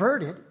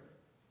converted.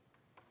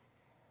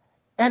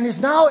 and is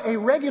now a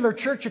regular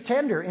church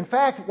attender. In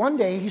fact, one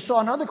day he saw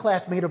another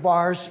classmate of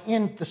ours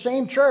in the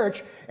same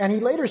church, and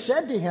he later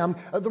said to him,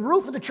 the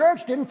roof of the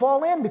church didn't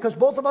fall in because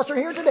both of us are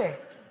here today.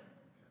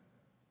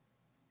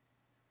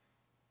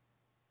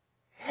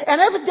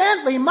 And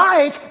evidently,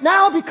 Mike,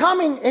 now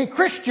becoming a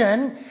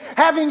Christian,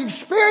 having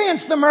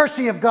experienced the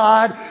mercy of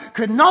God,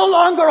 could no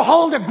longer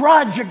hold a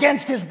grudge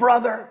against his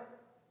brother.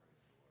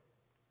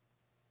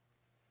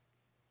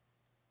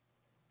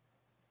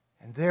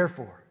 And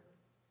therefore,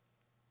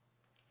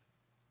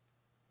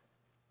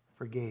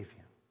 forgave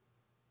him.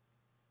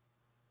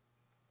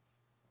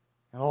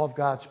 And all of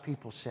God's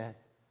people said,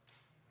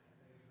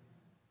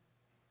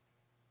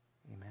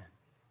 Amen.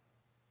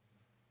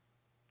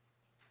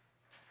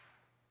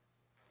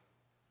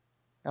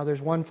 Now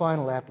there's one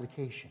final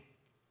application.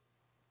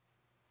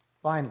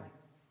 Finally,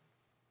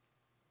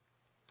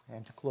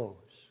 and to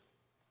close.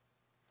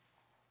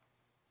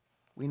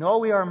 We know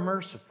we are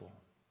merciful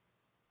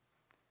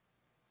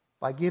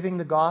by giving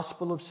the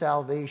gospel of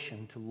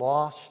salvation to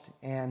lost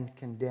and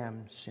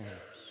condemned sinners.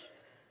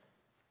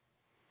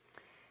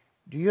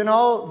 Do you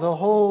know the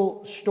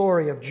whole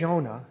story of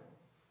Jonah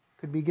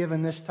could be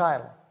given this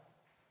title?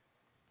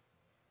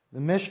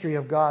 The mystery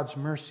of God's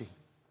mercy.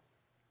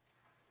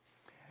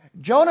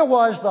 Jonah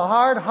was the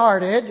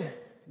hard-hearted,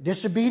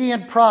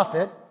 disobedient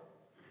prophet,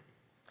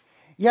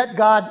 yet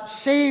God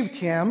saved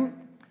him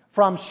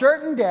from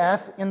certain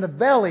death in the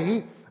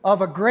belly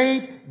of a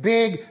great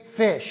big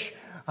fish.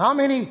 How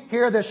many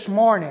here this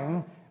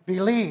morning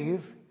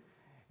believe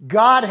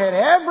God had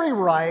every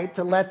right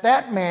to let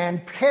that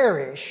man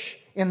perish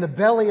in the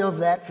belly of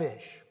that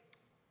fish?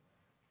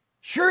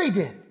 Sure he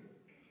did.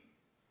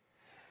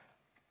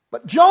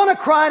 But Jonah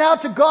cried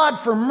out to God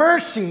for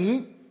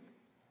mercy,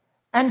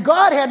 and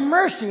God had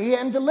mercy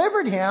and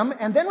delivered him.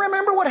 And then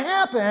remember what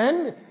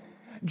happened.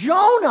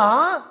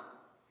 Jonah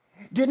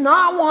did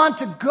not want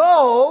to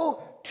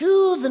go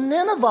to the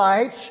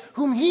Ninevites,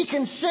 whom he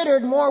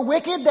considered more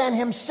wicked than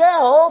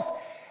himself,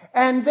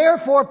 and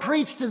therefore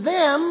preached to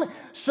them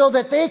so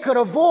that they could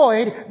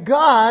avoid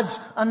God's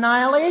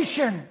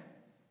annihilation.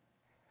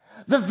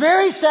 The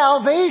very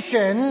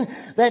salvation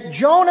that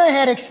Jonah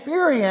had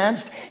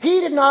experienced, he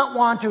did not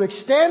want to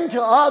extend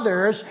to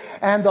others.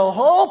 And the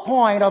whole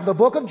point of the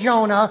book of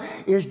Jonah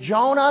is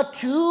Jonah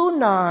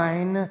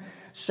 2:9.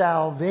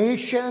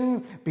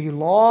 Salvation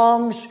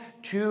belongs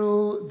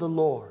to the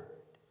Lord.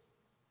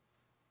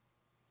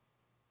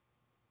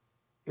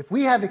 If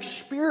we have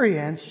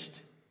experienced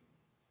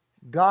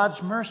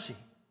God's mercy,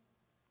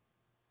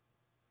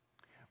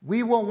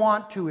 we will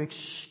want to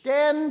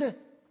extend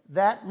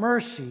that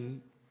mercy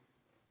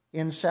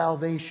in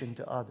salvation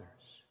to others.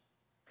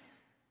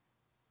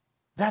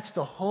 That's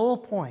the whole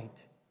point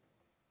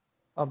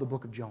of the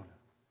book of Jonah.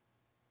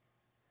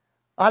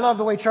 I love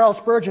the way Charles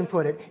Spurgeon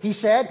put it. He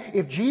said,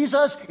 if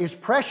Jesus is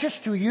precious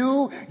to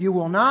you, you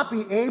will not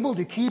be able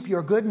to keep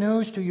your good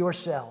news to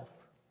yourself.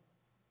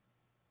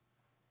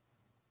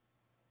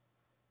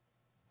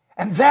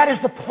 And that is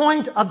the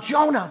point of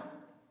Jonah.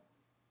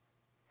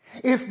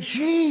 If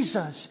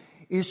Jesus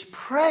is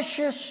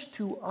precious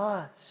to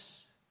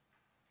us,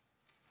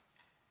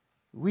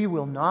 we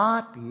will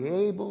not be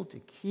able to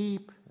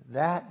keep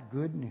that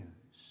good news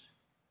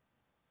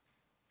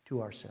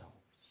to ourselves.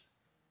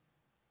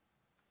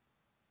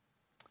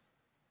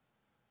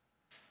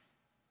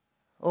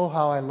 Oh,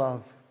 how I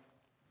love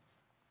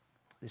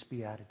this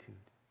beatitude.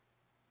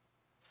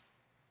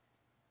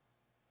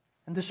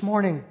 And this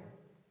morning,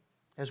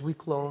 as we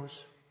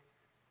close,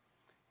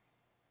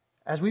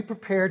 as we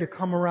prepare to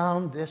come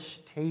around this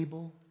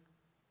table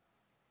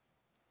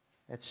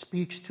that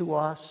speaks to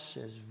us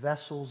as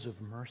vessels of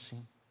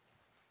mercy,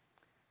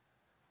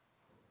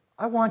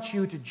 I want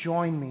you to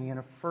join me in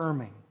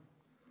affirming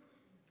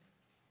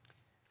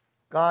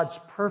God's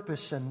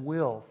purpose and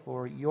will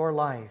for your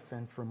life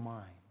and for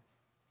mine.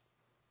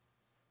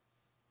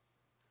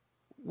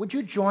 Would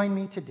you join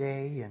me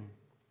today in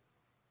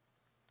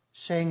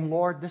saying,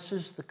 Lord, this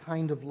is the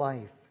kind of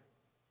life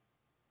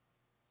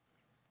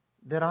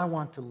that I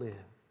want to live?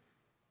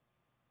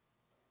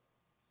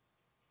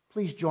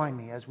 Please join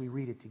me as we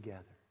read it together.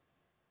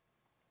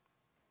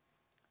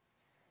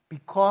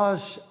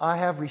 Because I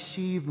have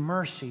received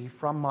mercy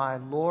from my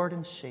Lord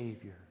and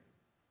Savior,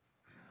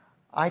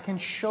 I can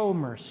show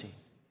mercy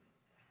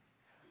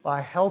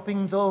by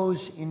helping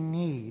those in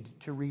need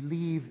to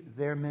relieve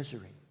their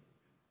misery,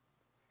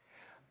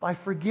 by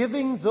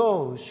forgiving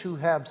those who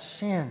have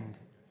sinned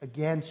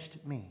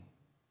against me,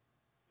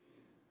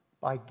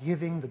 by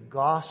giving the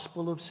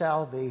gospel of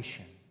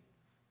salvation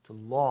to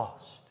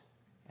lost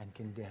and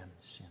condemned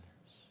sinners.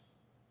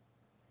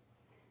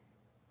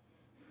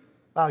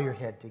 Bow your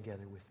head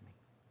together with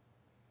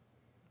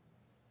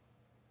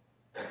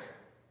me.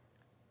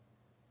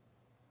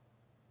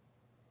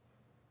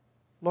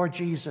 Lord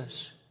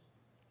Jesus,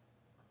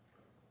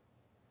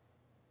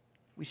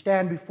 we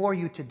stand before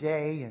you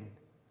today in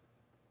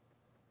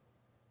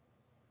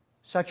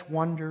such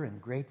wonder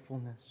and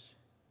gratefulness.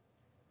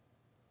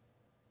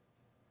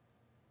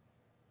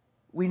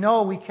 We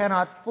know we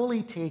cannot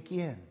fully take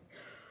in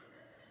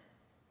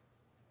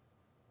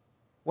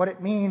what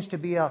it means to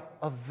be a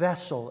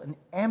vessel, an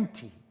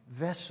empty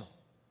vessel,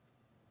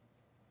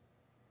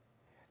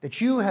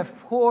 that you have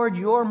poured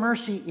your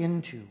mercy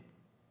into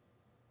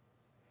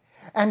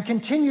and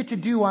continue to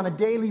do on a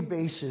daily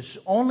basis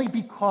only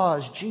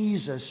because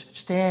Jesus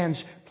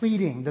stands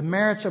pleading the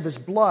merits of His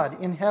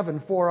blood in heaven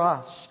for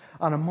us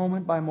on a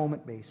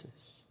moment-by-moment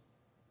basis.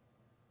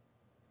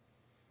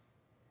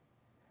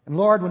 And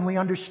Lord, when we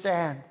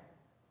understand,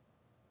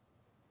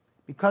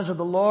 because of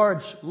the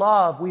Lord's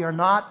love, we are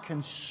not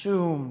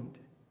consumed.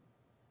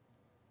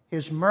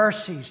 His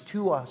mercies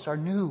to us are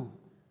new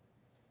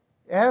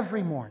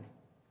every morning.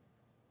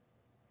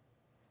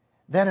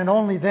 Then and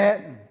only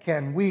then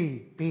can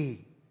we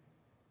be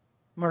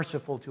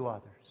merciful to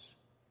others.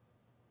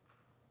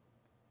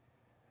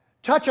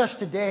 Touch us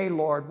today,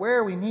 Lord,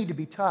 where we need to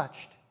be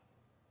touched.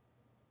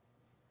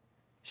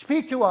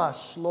 Speak to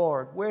us,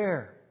 Lord,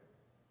 where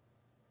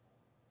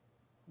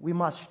we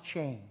must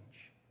change.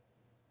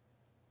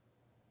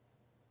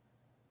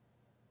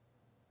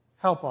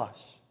 Help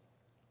us,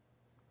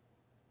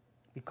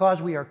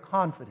 because we are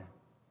confident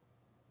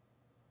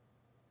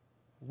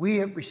we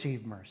have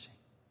received mercy,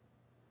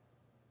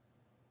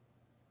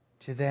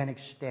 to then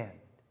extend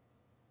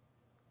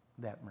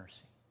that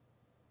mercy.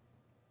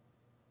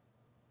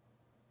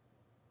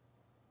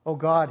 Oh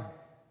God,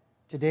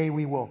 today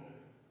we will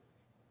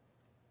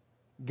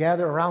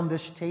gather around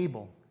this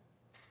table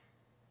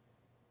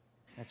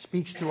that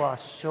speaks to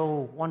us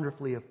so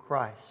wonderfully of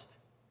Christ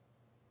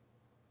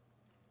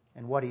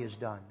and what He has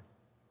done.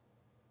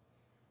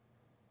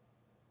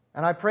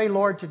 And I pray,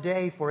 Lord,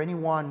 today for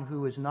anyone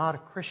who is not a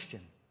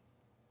Christian,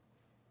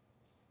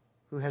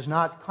 who has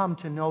not come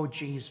to know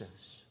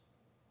Jesus.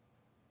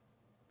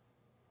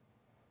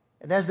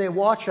 And as they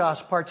watch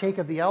us partake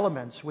of the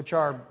elements, which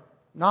are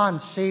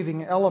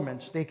non-saving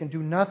elements, they can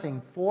do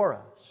nothing for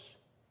us.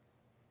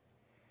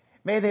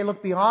 May they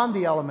look beyond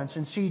the elements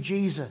and see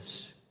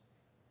Jesus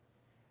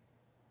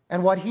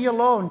and what He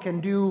alone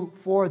can do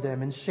for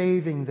them in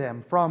saving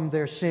them from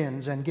their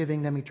sins and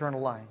giving them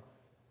eternal life.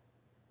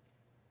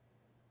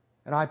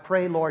 And I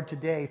pray, Lord,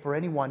 today for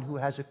anyone who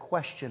has a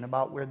question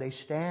about where they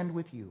stand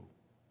with You.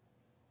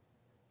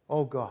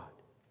 Oh God,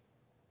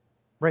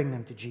 bring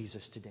them to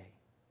Jesus today.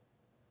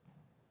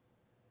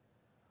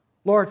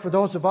 Lord, for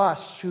those of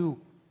us who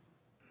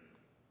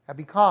have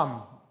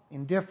become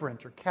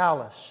indifferent or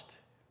calloused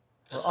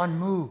or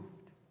unmoved,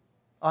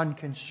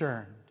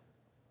 unconcerned,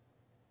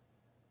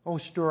 oh,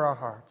 stir our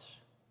hearts.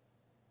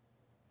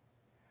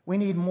 We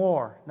need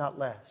more, not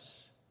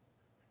less.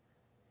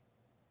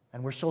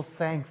 And we're so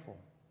thankful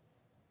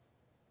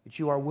that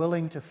You are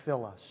willing to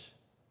fill us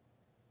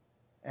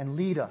and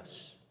lead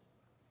us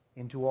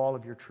into all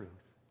of Your truth.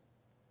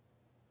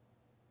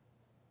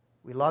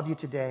 We love You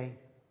today.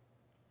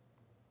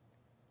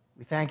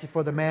 We thank You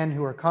for the men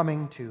who are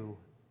coming to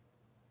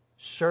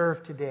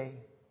serve today.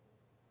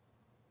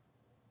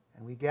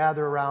 And we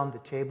gather around the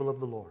table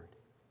of the Lord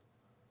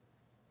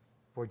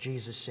for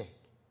Jesus' sake.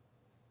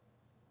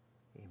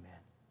 Amen.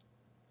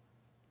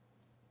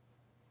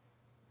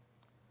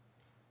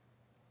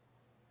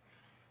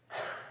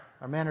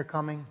 Our men are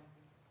coming,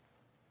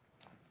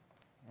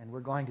 and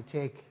we're going to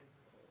take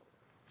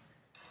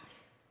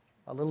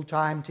a little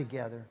time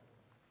together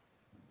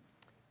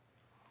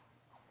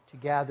to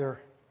gather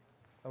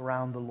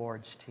around the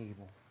Lord's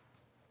table.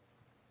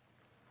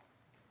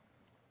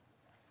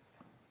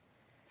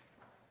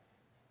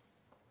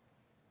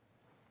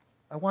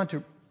 I want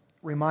to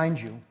remind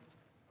you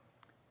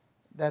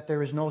that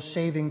there is no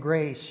saving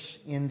grace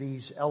in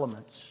these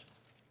elements.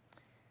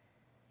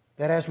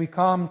 That as we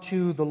come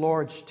to the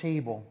Lord's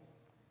table,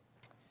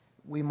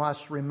 we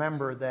must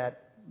remember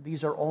that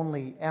these are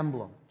only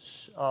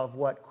emblems of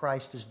what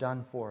Christ has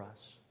done for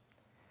us.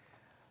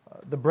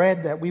 The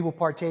bread that we will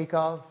partake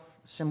of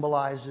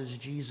symbolizes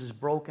Jesus'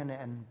 broken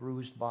and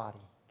bruised body.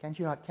 Can't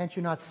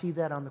you not see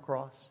that on the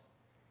cross?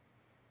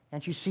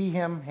 Can't you see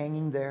Him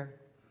hanging there,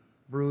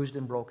 bruised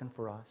and broken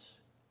for us?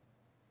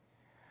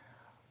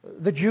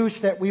 The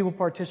juice that we will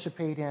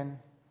participate in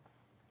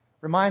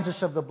reminds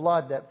us of the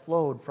blood that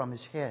flowed from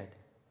His head,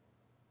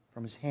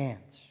 from His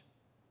hands,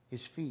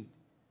 His feet,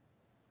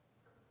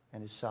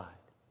 and His side.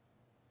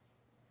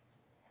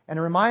 And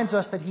it reminds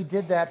us that He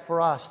did that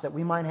for us, that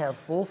we might have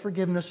full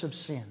forgiveness of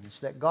sins,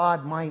 that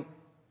God might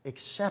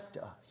accept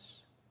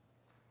us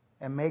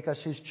and make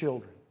us His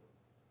children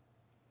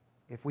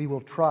if we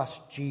will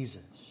trust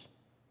Jesus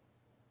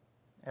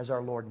as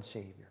our Lord and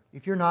Savior.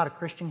 If you're not a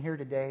Christian here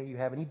today, you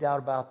have any doubt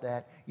about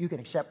that, you can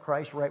accept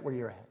Christ right where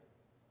you're at.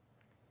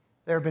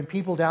 There have been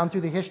people down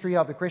through the history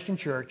of the Christian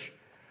church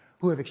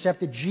who have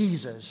accepted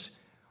Jesus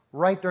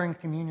right during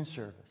communion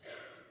service.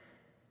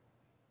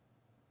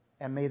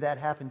 And may that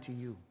happen to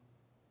you.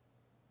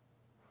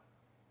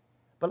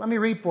 But let me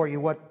read for you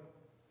what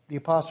the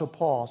Apostle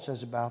Paul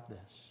says about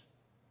this.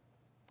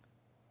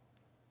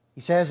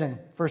 He says in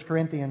 1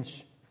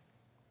 Corinthians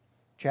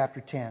chapter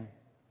 10,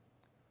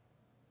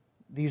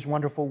 these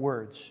wonderful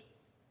words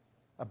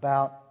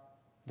about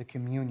the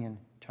communion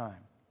time.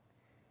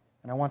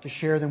 And I want to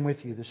share them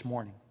with you this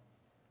morning.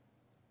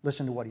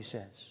 Listen to what he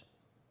says.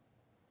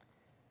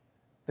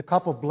 the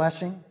cup of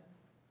blessing,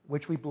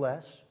 which we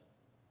bless?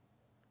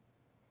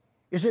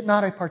 Is it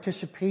not a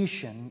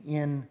participation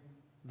in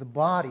the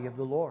body of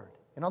the Lord?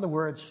 In other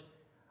words,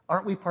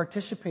 aren't we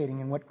participating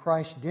in what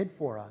Christ did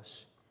for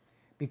us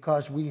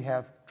because we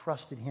have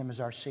trusted Him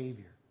as our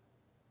Savior?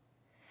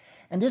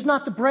 And is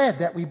not the bread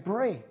that we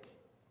break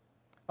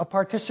a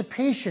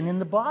participation in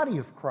the body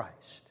of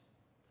Christ?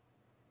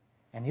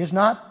 And is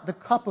not the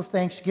cup of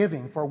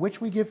thanksgiving for which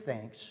we give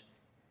thanks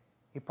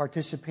a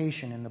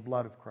participation in the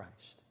blood of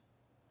Christ?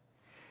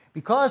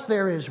 Because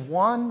there is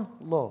one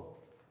loaf,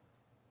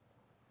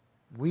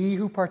 we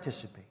who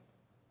participate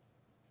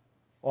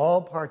all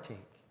partake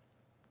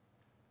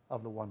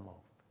of the one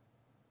loaf.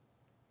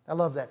 I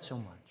love that so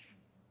much.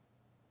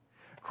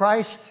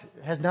 Christ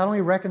has not only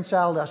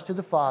reconciled us to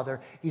the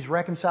Father, He's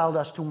reconciled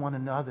us to one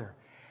another.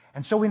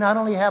 And so we not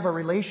only have a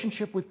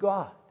relationship with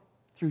God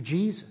through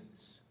Jesus,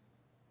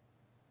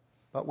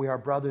 but we are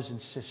brothers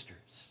and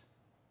sisters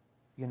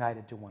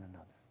united to one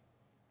another.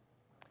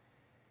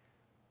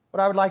 What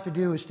I would like to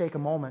do is take a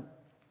moment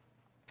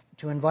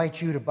to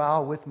invite you to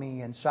bow with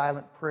me in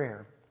silent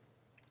prayer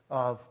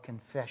of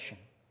confession.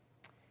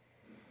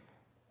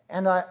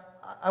 And I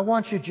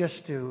want you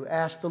just to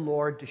ask the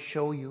Lord to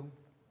show you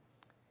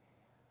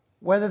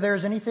whether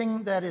there's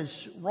anything that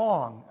is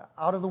wrong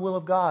out of the will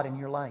of God in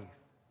your life.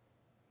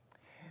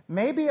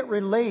 Maybe it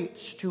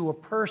relates to a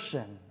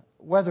person,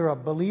 whether a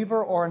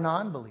believer or a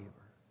non-believer,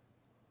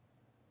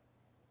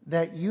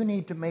 that you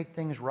need to make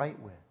things right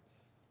with.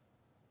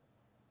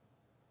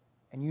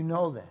 And you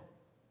know that.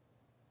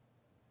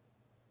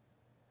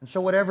 And so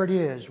whatever it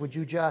is, would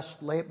you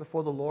just lay it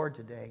before the Lord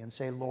today and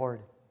say, Lord,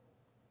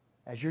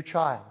 as your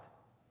child,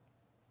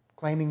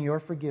 claiming your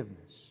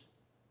forgiveness,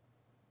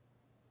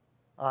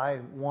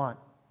 I want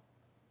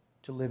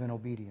to live in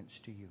obedience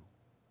to you.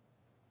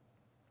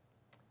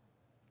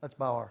 Let's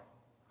bow our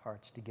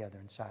hearts together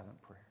in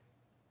silent prayer.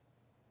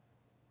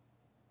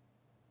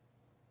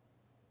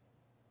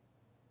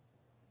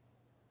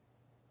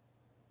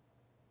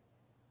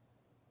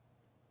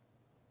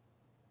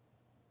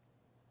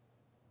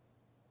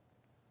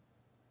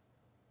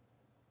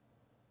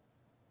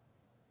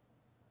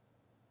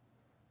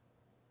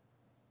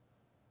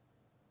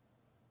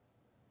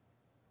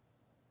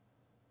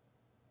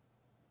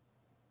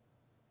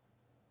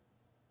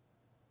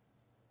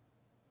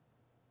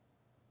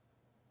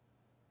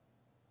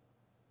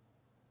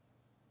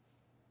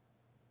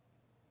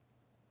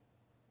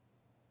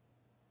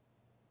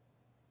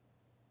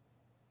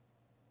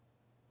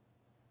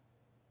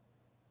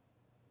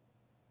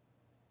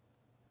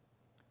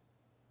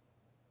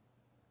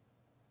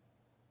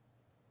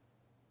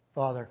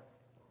 Father,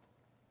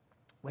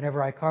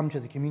 whenever I come to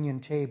the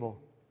communion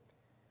table,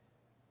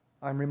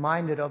 I'm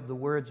reminded of the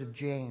words of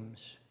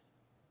James.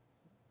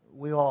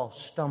 We all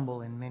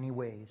stumble in many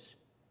ways.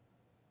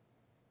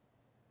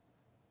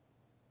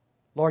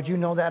 Lord, you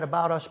know that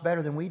about us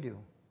better than we do.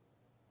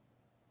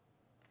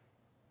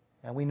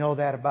 And we know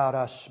that about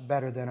us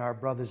better than our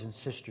brothers and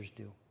sisters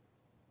do.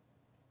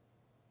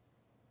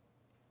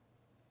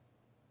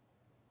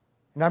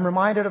 And I'm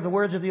reminded of the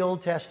words of the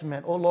Old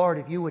Testament, "O Lord,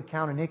 if you would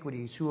count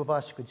iniquities, who of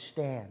us could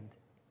stand?"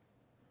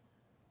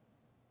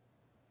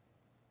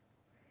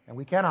 And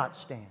we cannot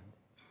stand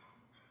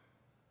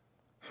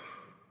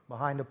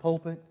behind a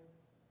pulpit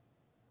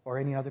or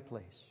any other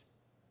place.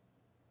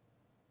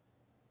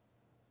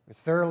 We're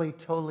thoroughly,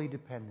 totally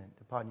dependent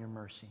upon your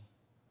mercy.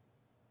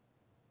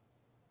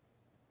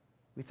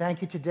 We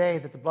thank you today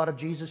that the blood of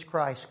Jesus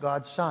Christ,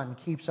 God's Son,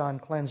 keeps on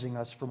cleansing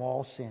us from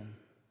all sin.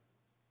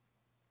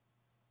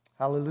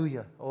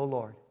 Hallelujah, O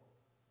Lord.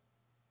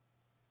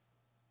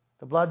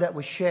 The blood that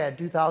was shed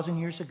 2,000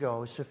 years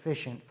ago is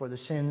sufficient for the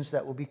sins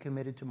that will be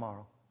committed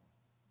tomorrow.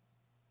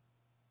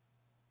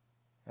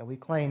 And we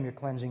claim your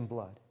cleansing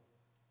blood.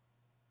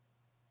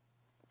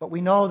 But we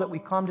know that we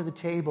come to the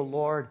table,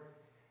 Lord,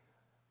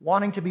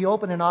 wanting to be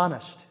open and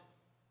honest,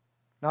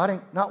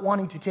 not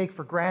wanting to take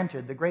for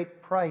granted the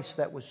great price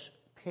that was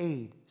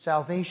paid.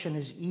 Salvation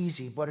is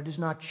easy, but it is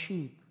not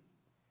cheap.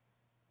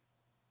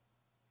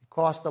 It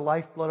cost the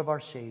lifeblood of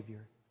our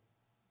Savior.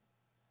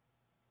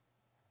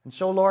 And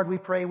so, Lord, we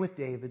pray with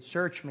David,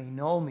 search me,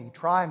 know me,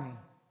 try me.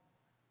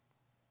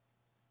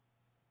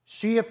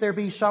 See if there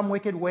be some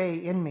wicked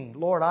way in me.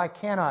 Lord, I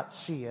cannot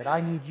see it.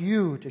 I need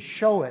you to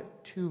show it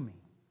to me.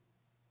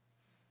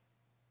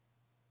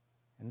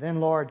 And then,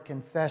 Lord,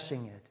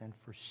 confessing it and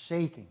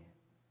forsaking it.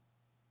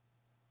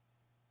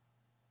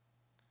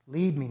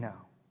 Lead me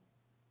now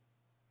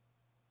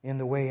in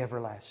the way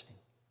everlasting.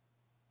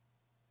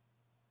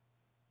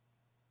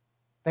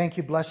 Thank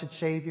you, blessed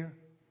Savior,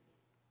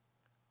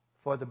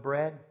 for the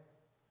bread,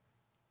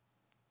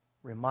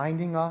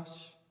 reminding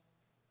us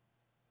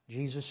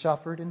Jesus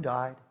suffered and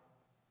died,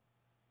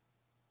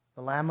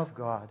 the Lamb of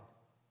God,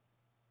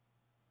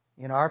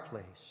 in our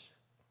place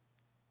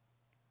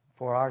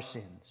for our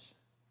sins.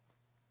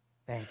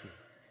 Thank you.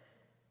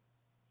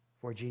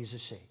 For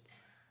Jesus' sake.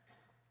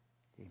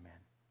 Amen.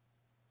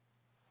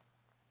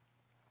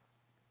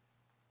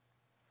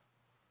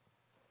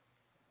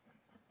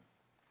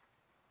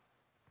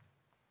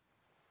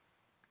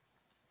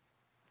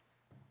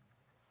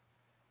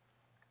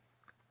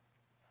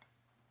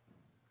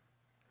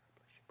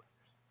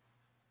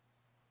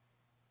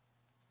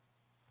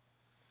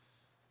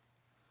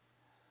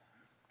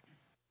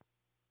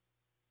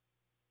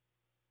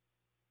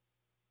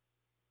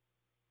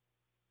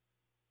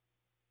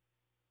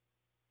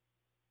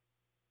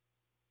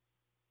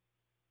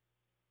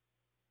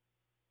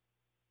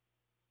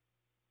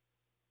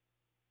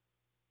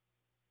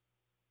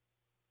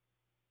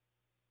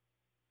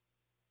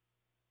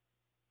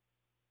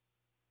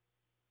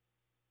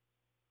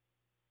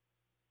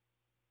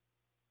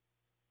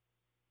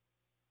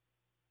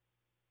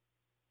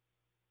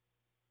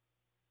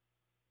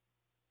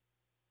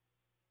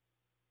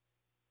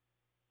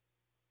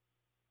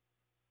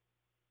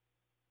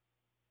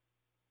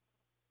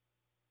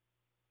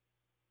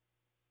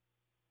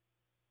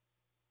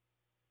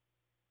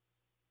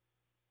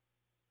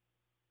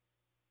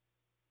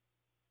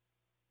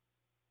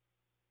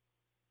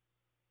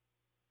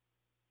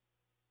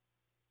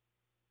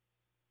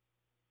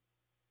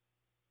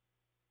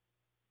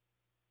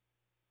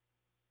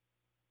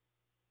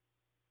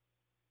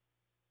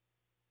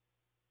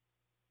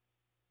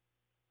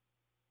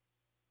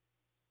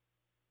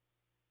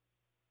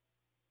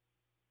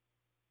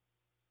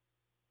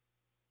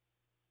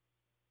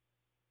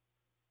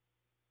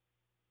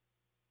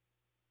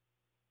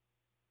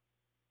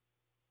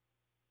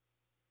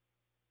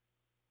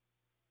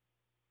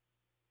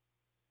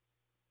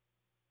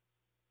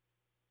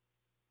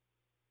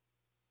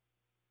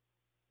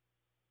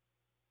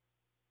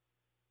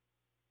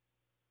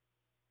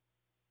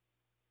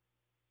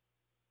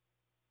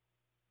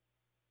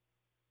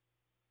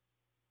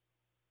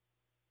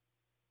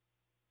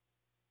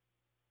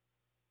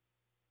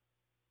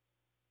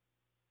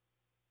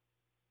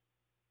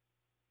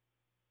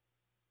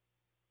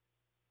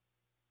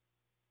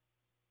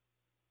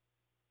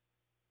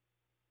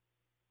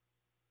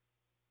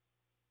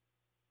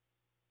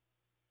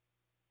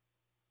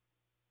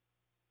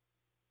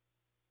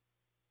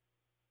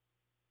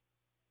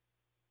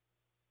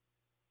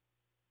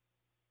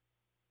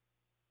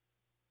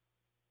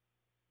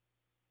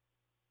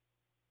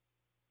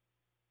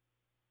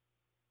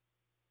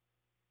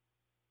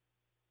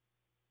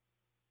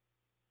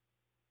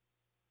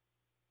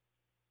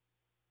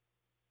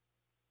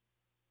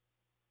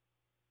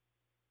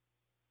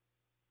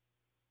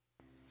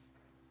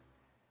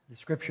 The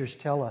Scriptures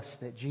tell us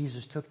that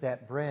Jesus took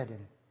that bread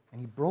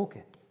and He broke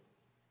it.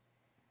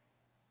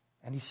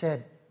 And He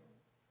said,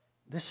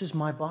 "This is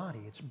my body.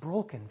 It's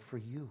broken for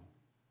you.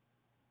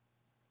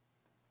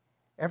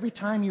 Every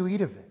time you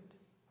eat of it,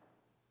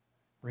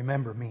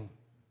 remember me."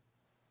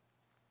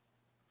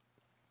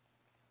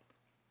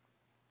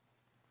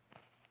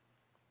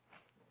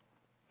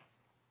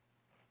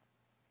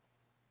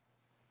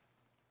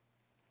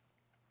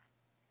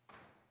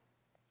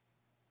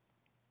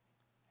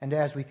 And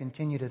as we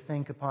continue to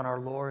think upon our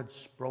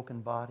Lord's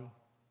broken body,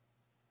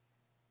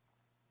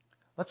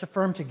 let's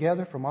affirm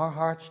together from our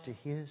hearts to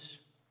His,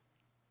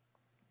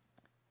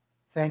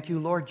 "Thank you,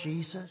 Lord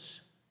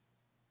Jesus,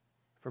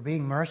 for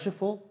being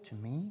merciful to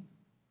me."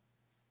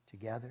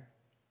 Together.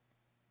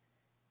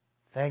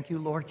 "Thank you,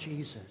 Lord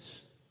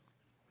Jesus,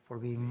 for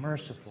being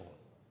merciful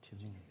to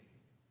me."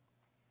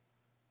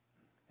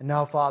 And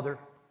now, Father,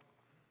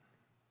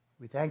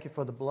 we thank You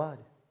for the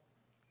blood.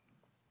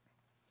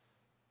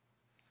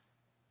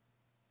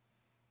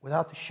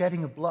 Without the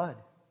shedding of blood,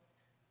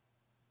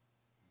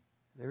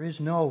 there is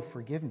no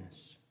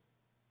forgiveness.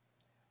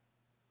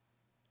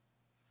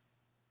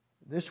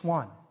 This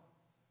one,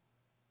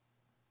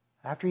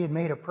 after He had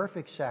made a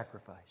perfect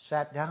sacrifice,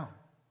 sat down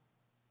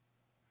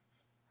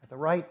at the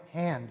right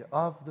hand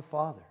of the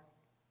Father,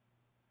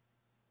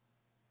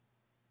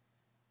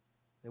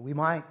 that we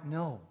might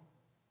know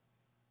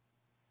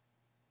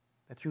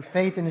that through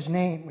faith in His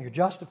name we are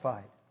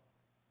justified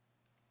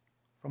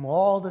from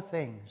all the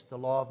things the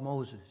law of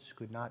Moses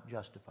could not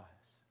justify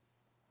us.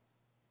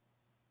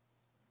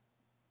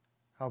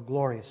 How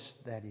glorious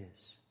that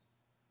is.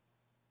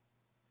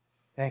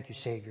 Thank You,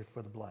 Savior,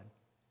 for the blood.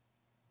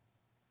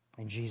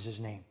 In Jesus'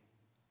 name,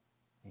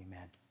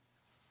 amen.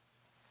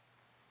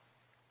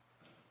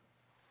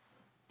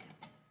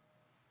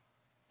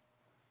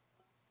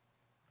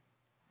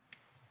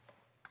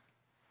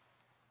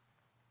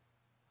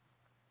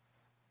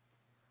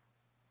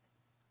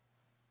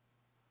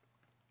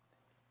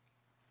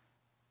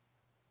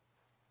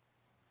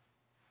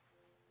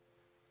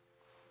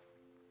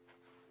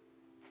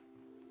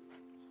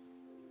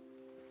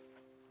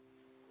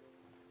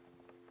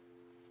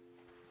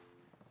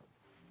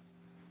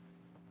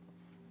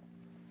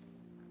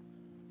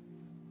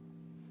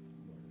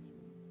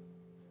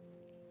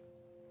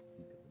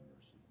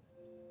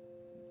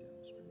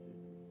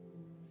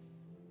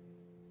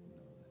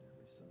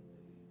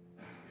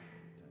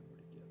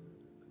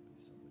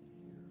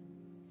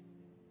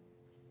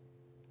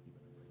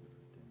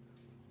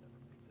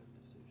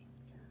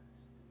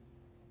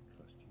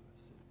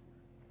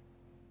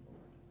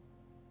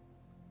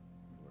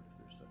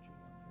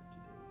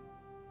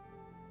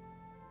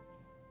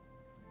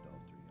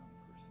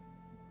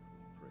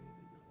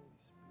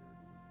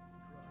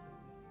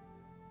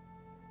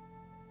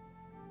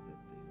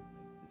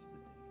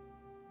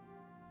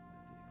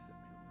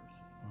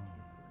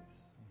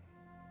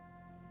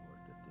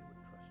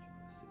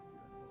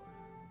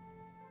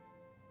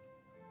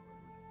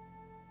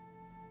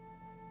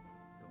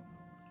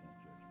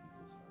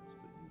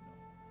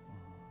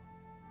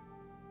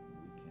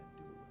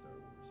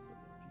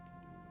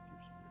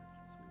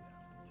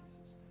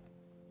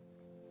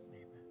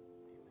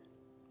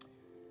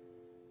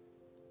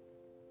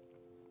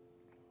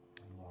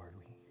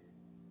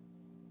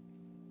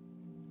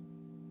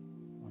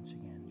 Once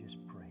again,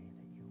 just pray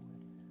that You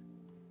would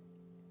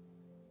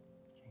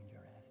change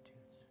our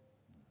attitudes.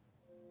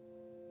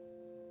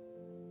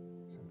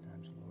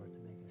 Sometimes, Lord,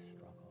 the biggest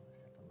struggle is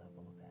at the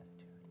level of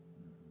attitude.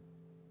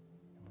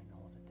 And we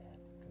know that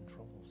that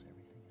controls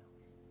everything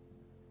else.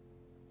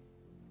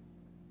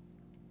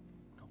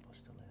 Help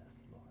us to live,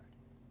 Lord,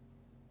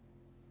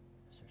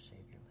 as our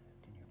Savior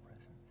lived in Your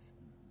presence,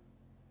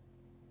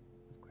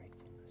 with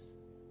gratefulness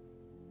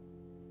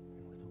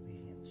and with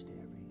obedience to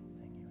everything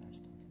You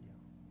asked Him to do.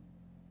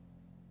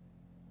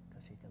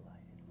 Because He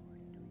delighted, Lord,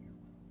 in doing Your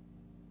will.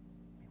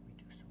 May we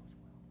do so as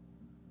well.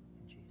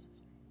 In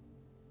Jesus' name.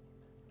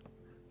 God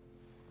bless you.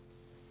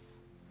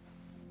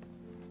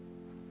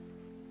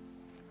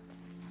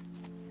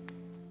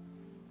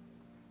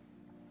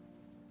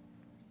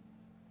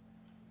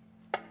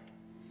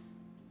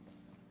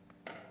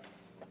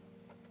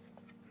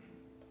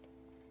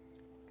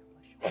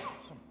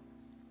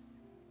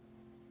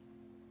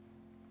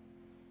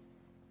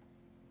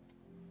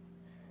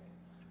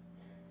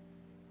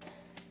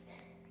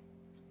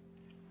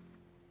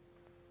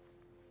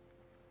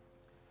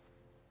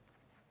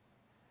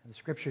 The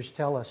Scriptures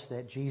tell us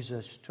that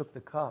Jesus took the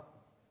cup,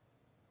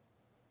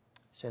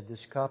 said,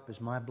 "This cup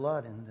is My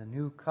blood in the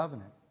new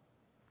covenant.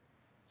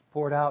 It's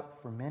poured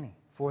out for many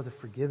for the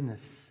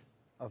forgiveness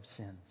of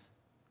sins."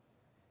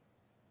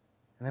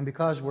 And then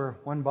because we're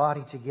one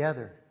body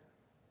together,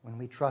 when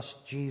we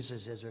trust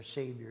Jesus as our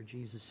Savior,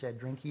 Jesus said,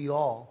 "Drink ye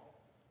all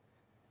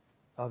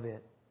of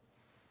it."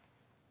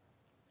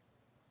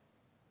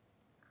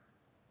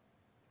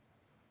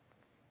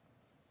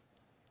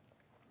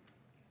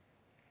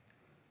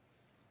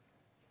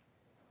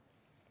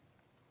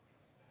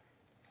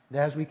 And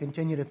as we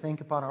continue to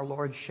think upon our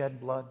Lord's shed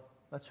blood,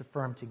 let's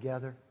affirm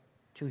together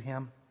to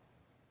Him,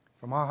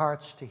 from our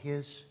hearts to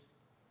His.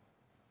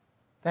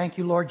 Thank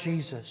you, Lord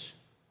Jesus,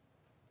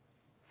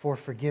 for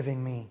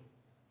forgiving me.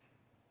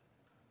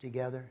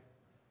 Together.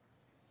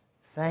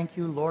 Thank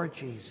you, Lord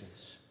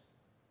Jesus,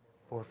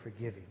 for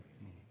forgiving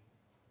me.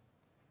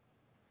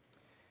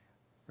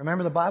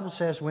 Remember, the Bible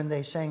says when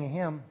they sang a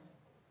hymn,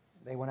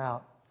 they went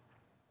out.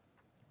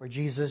 Where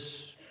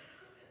Jesus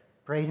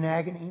prayed in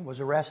agony, was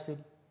arrested,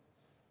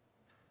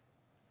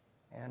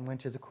 and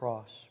went to the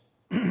cross.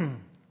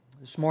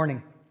 This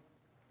morning,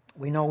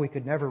 we know we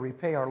could never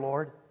repay our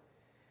Lord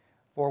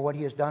for what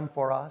He has done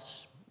for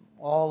us.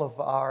 All of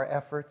our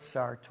efforts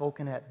are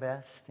token at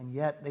best, and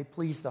yet they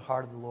please the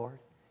heart of the Lord.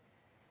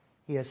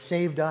 He has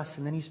saved us,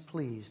 and then He's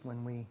pleased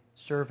when we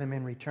serve Him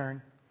in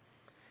return.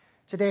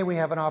 Today we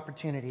have an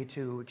opportunity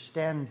to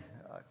extend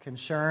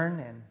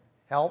concern and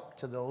help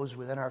to those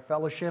within our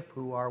fellowship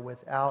who are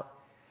without,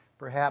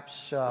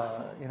 perhaps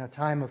in a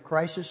time of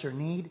crisis or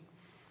need.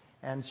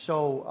 And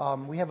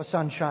so we have a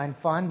Sunshine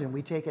Fund, and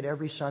we take it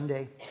every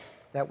Sunday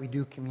that we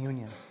do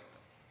communion.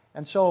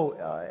 And so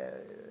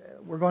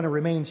we're going to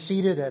remain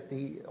seated at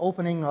the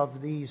opening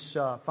of these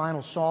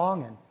final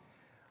song. And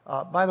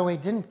by the way,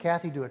 didn't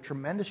Kathy do a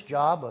tremendous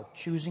job of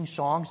choosing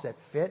songs that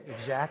fit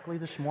exactly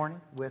this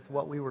morning with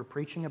what we were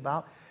preaching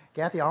about?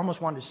 Kathy, I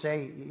almost wanted to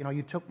say,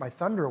 you took my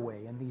thunder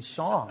away in these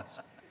songs.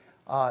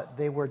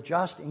 They were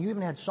just, and you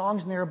even had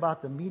songs in there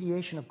about the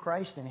mediation of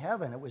Christ in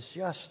heaven. It was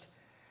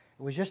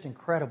just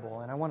incredible.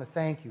 And I want to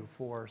thank you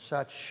for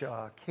such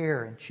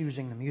care in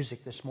choosing the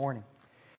music this morning.